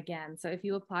apply again. So if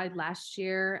you applied last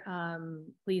year,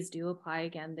 please do apply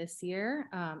again this year.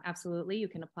 Absolutely, you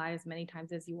can apply as many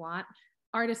times as you want.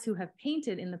 Artists who have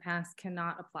painted in the past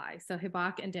cannot apply. So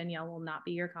Hibak and Danielle will not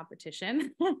be your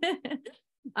competition.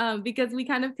 Because we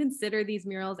kind of consider these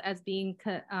murals as being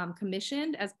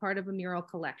commissioned as part of a mural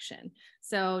collection.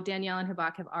 So Danielle and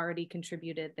Hibak have already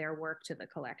contributed their work to the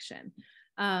collection.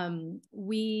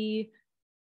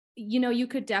 You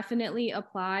could definitely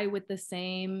apply with the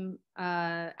same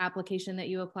application that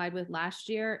you applied with last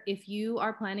year. If you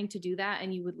are planning to do that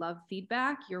and you would love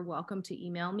feedback, you're welcome to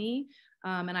email me,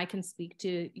 and I can speak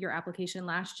to your application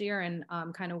last year and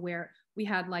kind of where we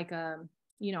had like I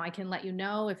can let you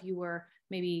know if you were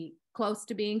maybe close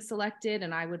to being selected,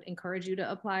 and I would encourage you to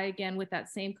apply again with that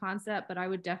same concept. But I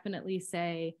would definitely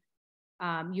say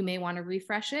you may want to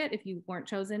refresh it if you weren't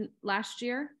chosen last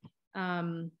year.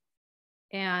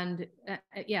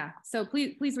 Yeah, so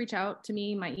please reach out to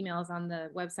me. My email is on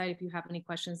the website if you have any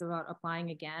questions about applying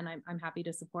again. I'm happy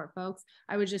to support folks.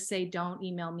 I would just say don't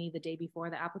email me the day before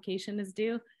the application is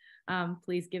due.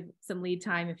 Please give some lead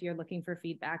time if you're looking for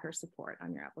feedback or support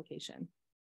on your application.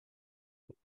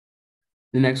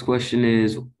 The next question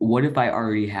is, what if I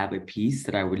already have a piece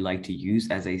that I would like to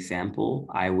use as a sample?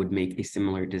 I would make a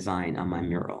similar design on my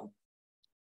mural.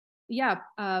 Yeah,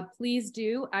 please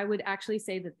do. I would actually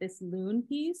say that this loon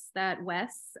piece that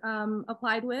Wes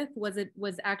applied with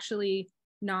was actually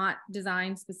not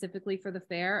designed specifically for the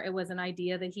fair. It was an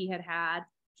idea that he had.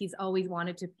 He's always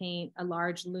wanted to paint a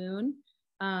large loon.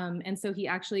 And so he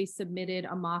actually submitted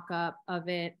a mock-up of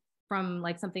it from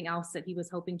like something else that he was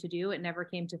hoping to do. It never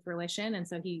came to fruition. And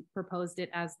so he proposed it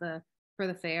as for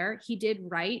the fair. He did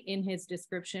write in his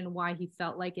description why he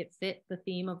felt like it fit the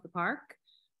theme of the park.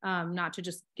 Not to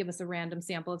just give us a random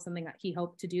sample of something that he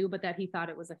hoped to do, but that he thought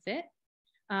it was a fit.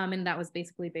 And that was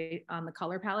basically based on the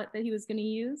color palette that he was going to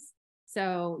use.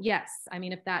 So yes, I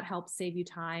mean, if that helps save you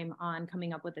time on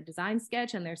coming up with a design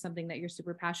sketch and there's something that you're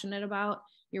super passionate about,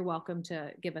 you're welcome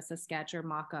to give us a sketch or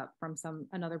mock up from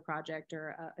another project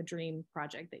or a dream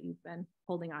project that you've been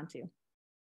holding on to.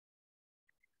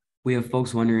 We have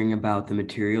folks wondering about the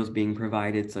materials being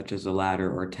provided, such as a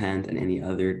ladder or tent, and any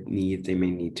other needs they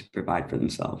may need to provide for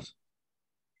themselves.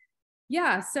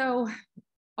 Yeah, so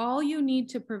all you need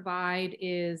to provide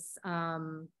is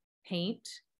paint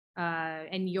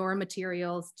and your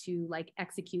materials to like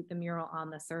execute the mural on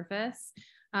the surface.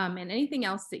 And anything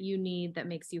else that you need that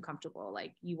makes you comfortable.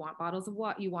 Like you want bottles of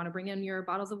water, you want to bring in your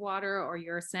bottles of water or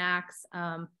your snacks.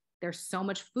 There's so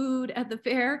much food at the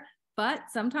fair, but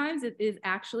sometimes it is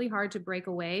actually hard to break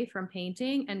away from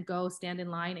painting and go stand in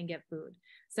line and get food.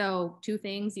 So two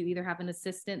things, you either have an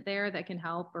assistant there that can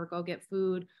help or go get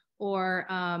food, or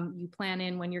you plan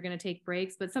in when you're going to take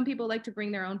breaks. But some people like to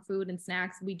bring their own food and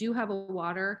snacks. We do have a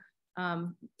water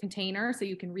container, so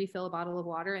you can refill a bottle of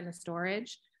water in the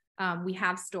storage. We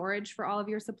have storage for all of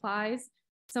your supplies.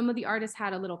 Some of the artists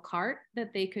had a little cart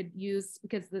that they could use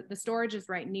because the storage is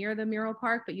right near the mural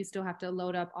park, but you still have to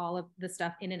load up all of the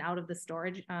stuff in and out of the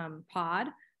storage pod.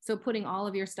 So putting all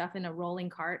of your stuff in a rolling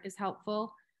cart is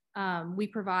helpful. We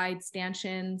provide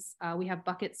stanchions. We have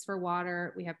buckets for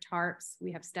water. We have tarps.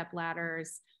 We have step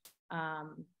ladders,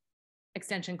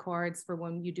 extension cords for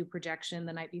when you do projection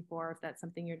the night before, if that's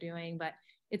something you're doing, but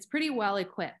it's pretty well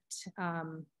equipped.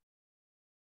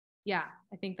 Yeah,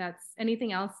 I think that's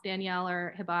anything else, Danielle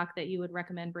or Hibak, that you would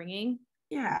recommend bringing?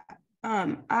 Yeah,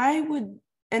 I would,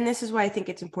 and this is why I think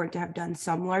it's important to have done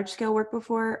some large scale work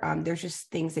before. There's just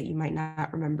things that you might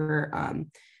not remember,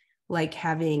 like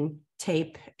having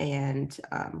tape and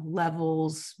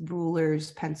levels,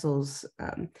 rulers, pencils.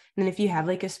 And then if you have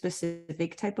like a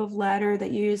specific type of ladder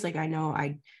that you use, like I know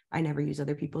I never use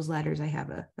other people's ladders. I have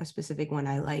a specific one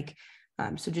I like.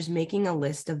 So just making a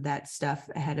list of that stuff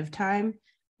ahead of time.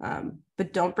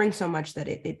 But don't bring so much that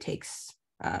it takes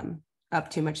up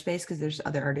too much space, because there's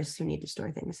other artists who need to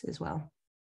store things as well.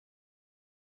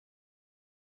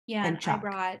 Yeah, and I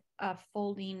brought a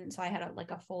folding, so I had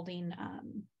a folding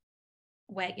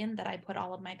wagon that I put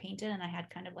all of my paint in, and I had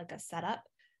kind of like a setup,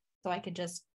 so I could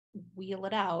just wheel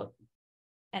it out,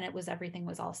 and everything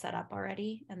was all set up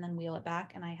already, and then wheel it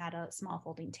back. And I had a small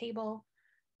folding table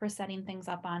for setting things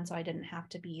up on, so I didn't have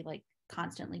to be like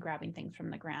constantly grabbing things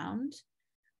from the ground.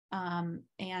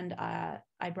 And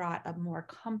I brought a more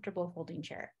comfortable folding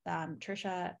chair.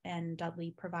 Trisha and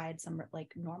Dudley provide some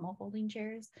like normal folding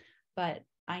chairs, but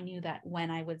I knew that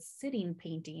when I was sitting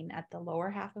painting at the lower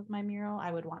half of my mural,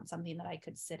 I would want something that I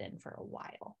could sit in for a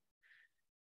while.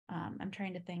 I'm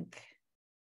trying to think.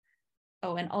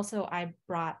 Oh, and also I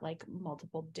brought like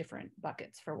multiple different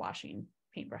buckets for washing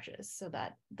paintbrushes so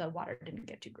that the water didn't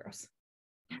get too gross.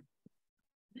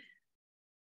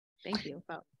 Thank you.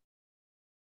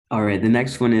 All right, the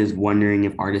next one is wondering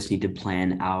if artists need to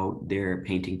plan out their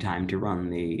painting time to run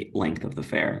the length of the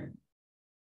fair.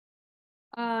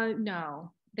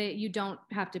 No, you don't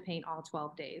have to paint all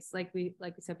 12 days. Like we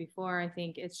said before, I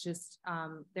think it's just,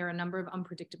 there are a number of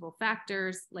unpredictable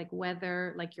factors like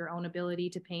weather, like your own ability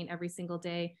to paint every single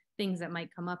day, things that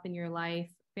might come up in your life,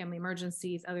 family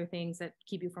emergencies, other things that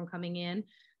keep you from coming in.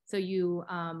 So you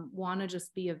want to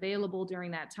just be available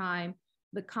during that time.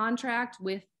 The contract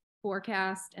with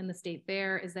Forecast and the State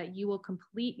Fair is that you will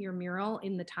complete your mural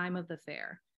in the time of the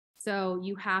fair. So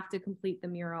you have to complete the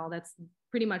mural. That's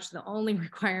pretty much the only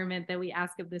requirement that we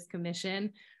ask of this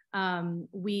commission.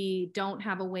 We don't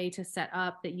have a way to set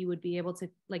up that you would be able to,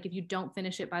 like if you don't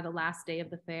finish it by the last day of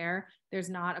the fair, there's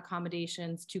not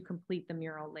accommodations to complete the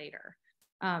mural later.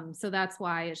 So that's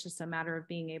why it's just a matter of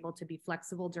being able to be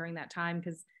flexible during that time,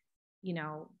 because, you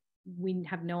know, we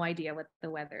have no idea what the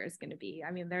weather is going to be. I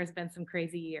mean, there's been some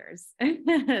crazy years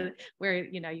where,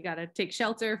 you know, you got to take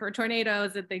shelter for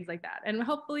tornadoes and things like that. And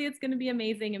hopefully it's going to be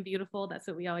amazing and beautiful. That's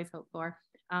what we always hope for.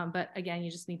 But again, you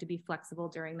just need to be flexible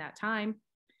during that time.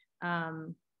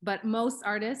 But most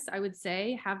artists, I would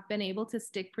say, have been able to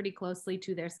stick pretty closely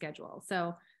to their schedule.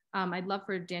 So I'd love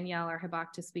for Danielle or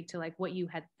Hibak to speak to like what you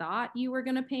had thought you were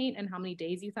going to paint and how many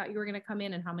days you thought you were going to come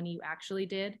in and how many you actually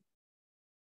did.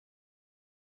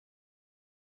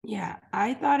 Yeah,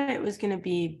 I thought it was going to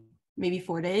be maybe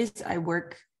 4 days. I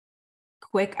work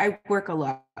quick. I work a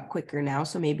lot quicker now,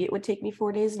 so maybe it would take me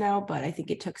 4 days now, but I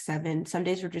think it took 7. Some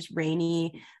days were just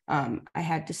rainy. I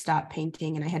had to stop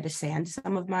painting and I had to sand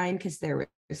some of mine because there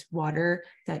was water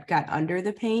that got under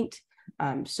the paint.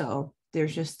 So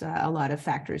there's just a lot of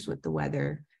factors with the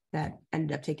weather that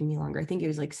ended up taking me longer. I think it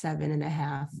was like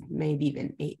 7.5, maybe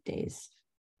even 8 days.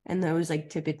 And that was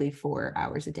like typically 4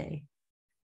 hours a day.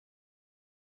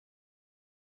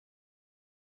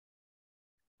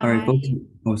 All right, folks.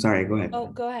 Oh, sorry. Go ahead. Oh,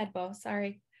 go ahead, Bo.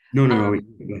 Sorry. No.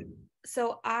 Wait, go ahead.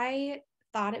 So I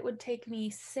thought it would take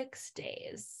me 6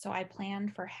 days. So I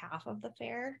planned for half of the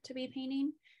fair to be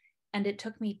painting, and it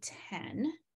took me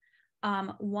 10.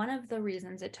 One of the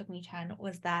reasons it took me 10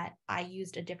 was that I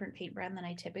used a different paint brand than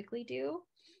I typically do.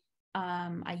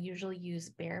 I usually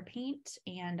use Behr paint,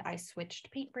 and I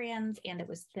switched paint brands and it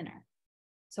was thinner.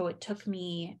 So it took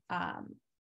me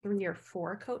 3 or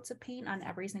 4 coats of paint on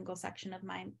every single section of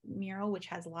my mural, which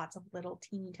has lots of little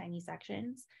teeny tiny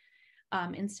sections,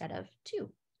 instead of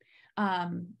 2.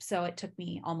 So it took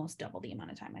me almost double the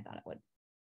amount of time I thought it would.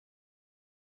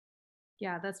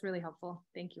 Yeah, that's really helpful.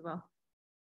 Thank you, Will.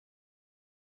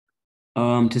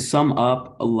 To sum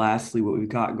up, lastly, what we've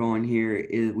got going here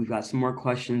is we've got some more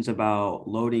questions about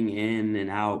loading in and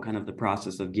out, kind of the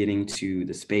process of getting to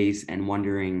the space, and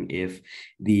wondering if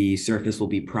the surface will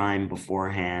be primed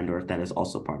beforehand or if that is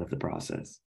also part of the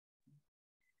process.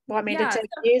 Want me to take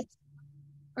these?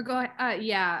 Or go ahead.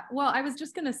 Yeah. Well, I was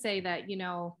just going to say that,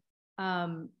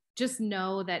 just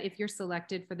know that if you're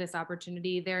selected for this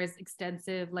opportunity, there is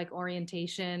extensive like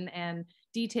orientation and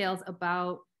details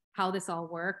about how this all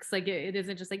works. Like it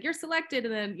isn't just like you're selected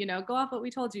and then, go off what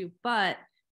we told you. But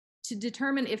to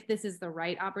determine if this is the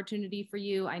right opportunity for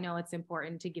you, I know it's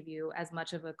important to give you as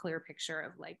much of a clear picture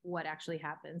of like what actually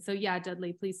happens. So yeah,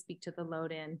 Dudley, please speak to the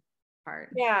load in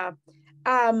part. Yeah.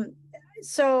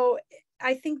 So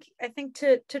I think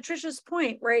to Trisha's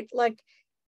point, right? Like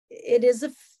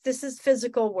this is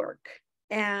physical work.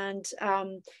 And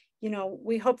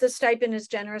we hope the stipend is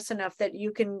generous enough that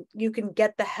you can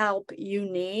get the help you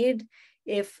need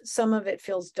if some of it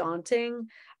feels daunting.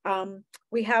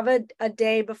 We have a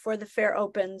day before the fair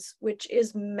opens, which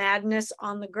is madness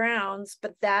on the grounds,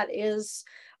 but that is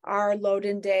our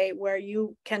load-in day where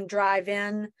you can drive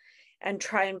in and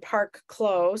try and park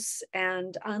close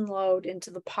and unload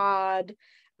into the pod,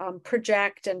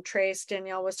 project and trace.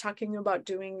 Danielle was talking about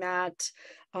doing that.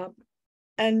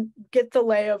 And get the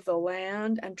lay of the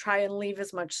land and try and leave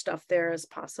as much stuff there as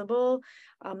possible,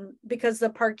 because the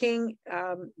parking,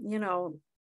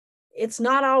 it's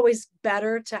not always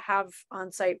better to have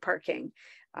on-site parking.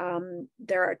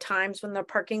 There are times when the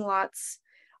parking lots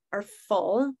are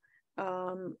full,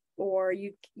 or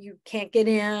you can't get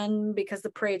in because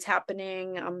the parade's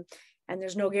happening, and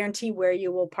there's no guarantee where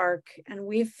you will park. And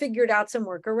we've figured out some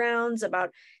workarounds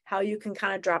about how you can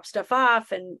kind of drop stuff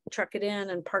off and truck it in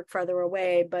and park farther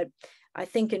away. But I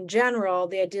think in general,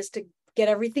 the idea is to get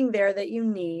everything there that you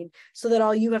need so that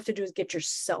all you have to do is get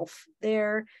yourself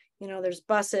there. There's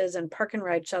buses and park and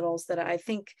ride shuttles that I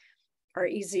think are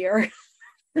easier.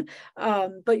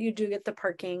 But you do get the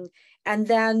parking. And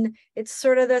then it's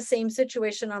sort of the same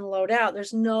situation on load out.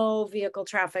 There's no vehicle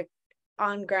traffic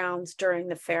on grounds during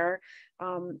the fair.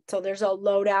 So there's a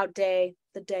load out day,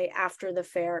 the day after the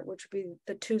fair, which would be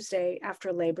the Tuesday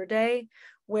after Labor Day,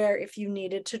 where if you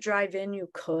needed to drive in, you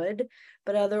could.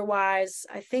 But otherwise,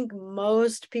 I think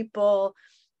most people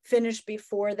finished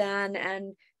before then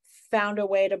and found a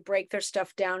way to break their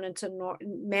stuff down into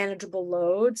manageable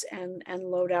loads and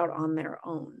load out on their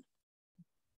own.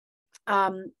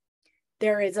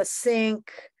 There is a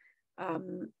sink.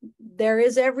 There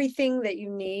is everything that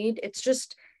you need. It's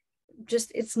just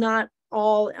it's not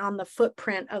all on the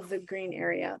footprint of the green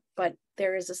area, but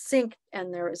there is a sink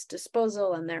and there is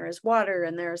disposal and there is water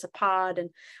and there is a pod and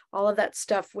all of that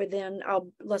stuff within,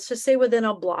 let's just say within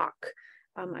a block,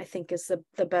 I think is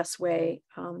the best way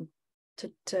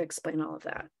to explain all of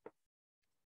that.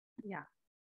 Yeah.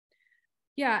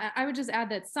 Yeah, I would just add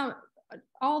that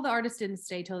all the artists didn't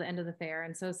stay till the end of the fair.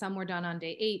 And so some were done on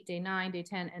day 8, day 9, day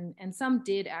 10, and some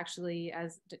did actually,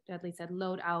 as Dudley said,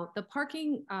 load out. The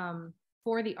parking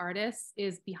for the artists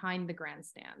is behind the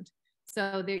grandstand.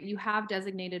 So there you have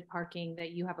designated parking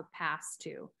that you have a pass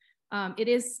to. It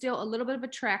is still a little bit of a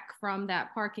trek from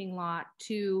that parking lot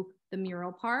to the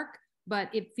mural park, but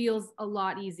it feels a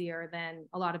lot easier than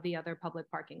a lot of the other public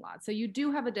parking lots. So you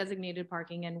do have a designated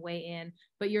parking and way in,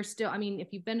 but you're still, if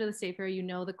you've been to the state fair, you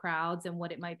know the crowds and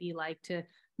what it might be like to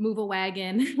move a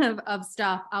wagon of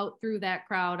stuff out through that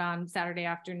crowd on Saturday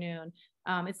afternoon.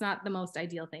 It's not the most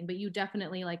ideal thing, but you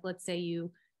definitely, like, let's say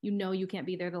you can't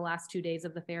be there the last 2 days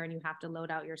of the fair and you have to load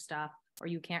out your stuff, or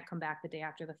you can't come back the day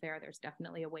after the fair. There's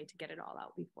definitely a way to get it all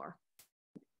out before.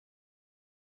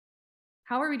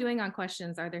 How are we doing on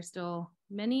questions? Are there still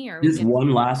many, or just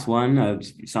one last one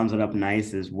sums it up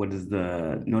nice is what is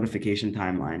the notification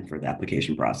timeline for the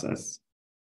application process?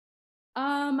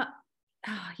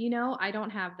 I don't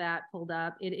have that pulled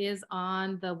up. It is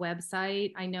on the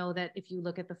website. I know that if you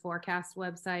look at the forecast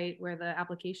website where the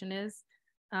application is,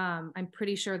 I'm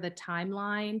pretty sure the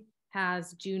timeline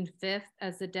has June 5th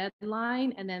as the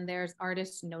deadline. And then there's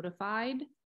artists notified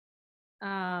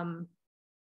on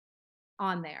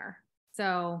there.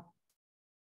 So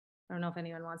I don't know if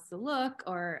anyone wants to look,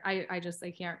 or I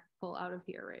can't pull out of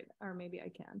here, right? Or maybe I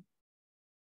can.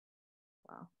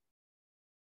 Wow.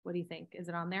 What do you think? Is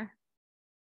it on there?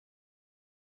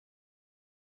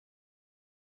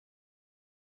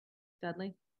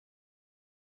 Dudley?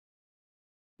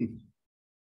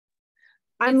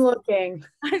 I'm looking.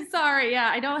 I'm sorry. Yeah,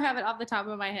 I don't have it off the top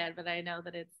of my head, but I know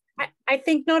that it's. I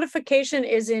think notification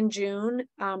is in June,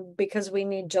 because we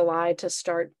need July to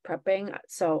start prepping.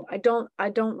 So I don't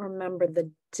remember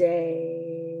the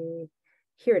day.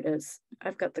 Here it is.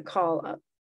 I've got the call up.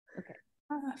 Okay.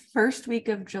 First week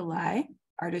of July,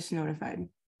 artist notified.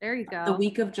 There you go. The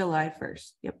week of July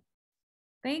 1st. Yep.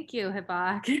 Thank you,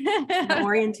 Hibak. The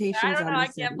orientation. I don't know. I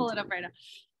can't pull it up right now.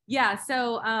 Yeah.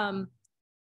 So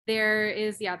there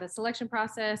is, the selection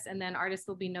process, and then artists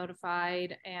will be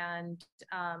notified, and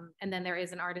then there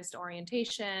is an artist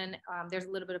orientation. There's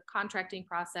a little bit of contracting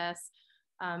process.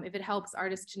 If it helps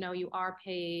artists to know, you are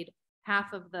paid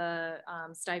half of the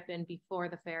stipend before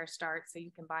the fair starts, so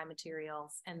you can buy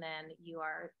materials, and then you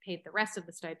are paid the rest of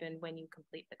the stipend when you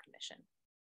complete the commission.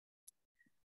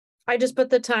 I just put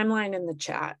the timeline in the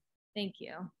chat. Thank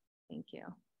you. Thank you.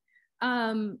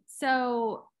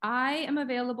 So I am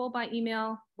available by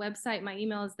email, website. My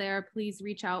email is there. Please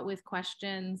reach out with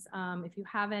questions. If you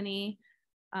have any,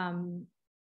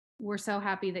 we're so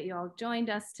happy that you all joined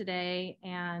us today.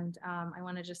 And I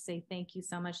want to just say thank you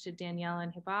so much to Danielle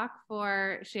and Hibak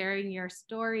for sharing your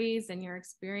stories and your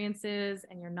experiences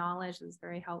and your knowledge. It was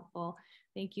very helpful.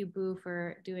 Thank you, Boo,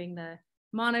 for doing the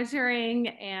monitoring,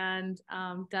 and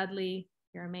Dudley,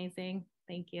 you're amazing.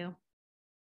 Thank you.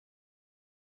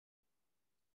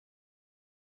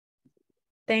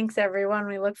 Thanks, everyone.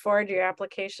 We look forward to your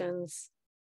applications.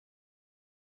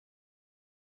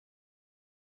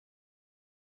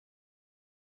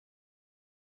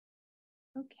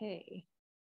 Okay.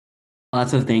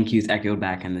 Lots of thank yous echoed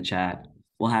back in the chat.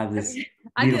 We'll have this.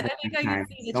 I think I can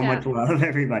see the so chat. much love,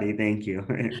 everybody. Thank you.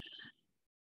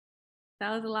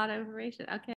 That was a lot of information. Okay.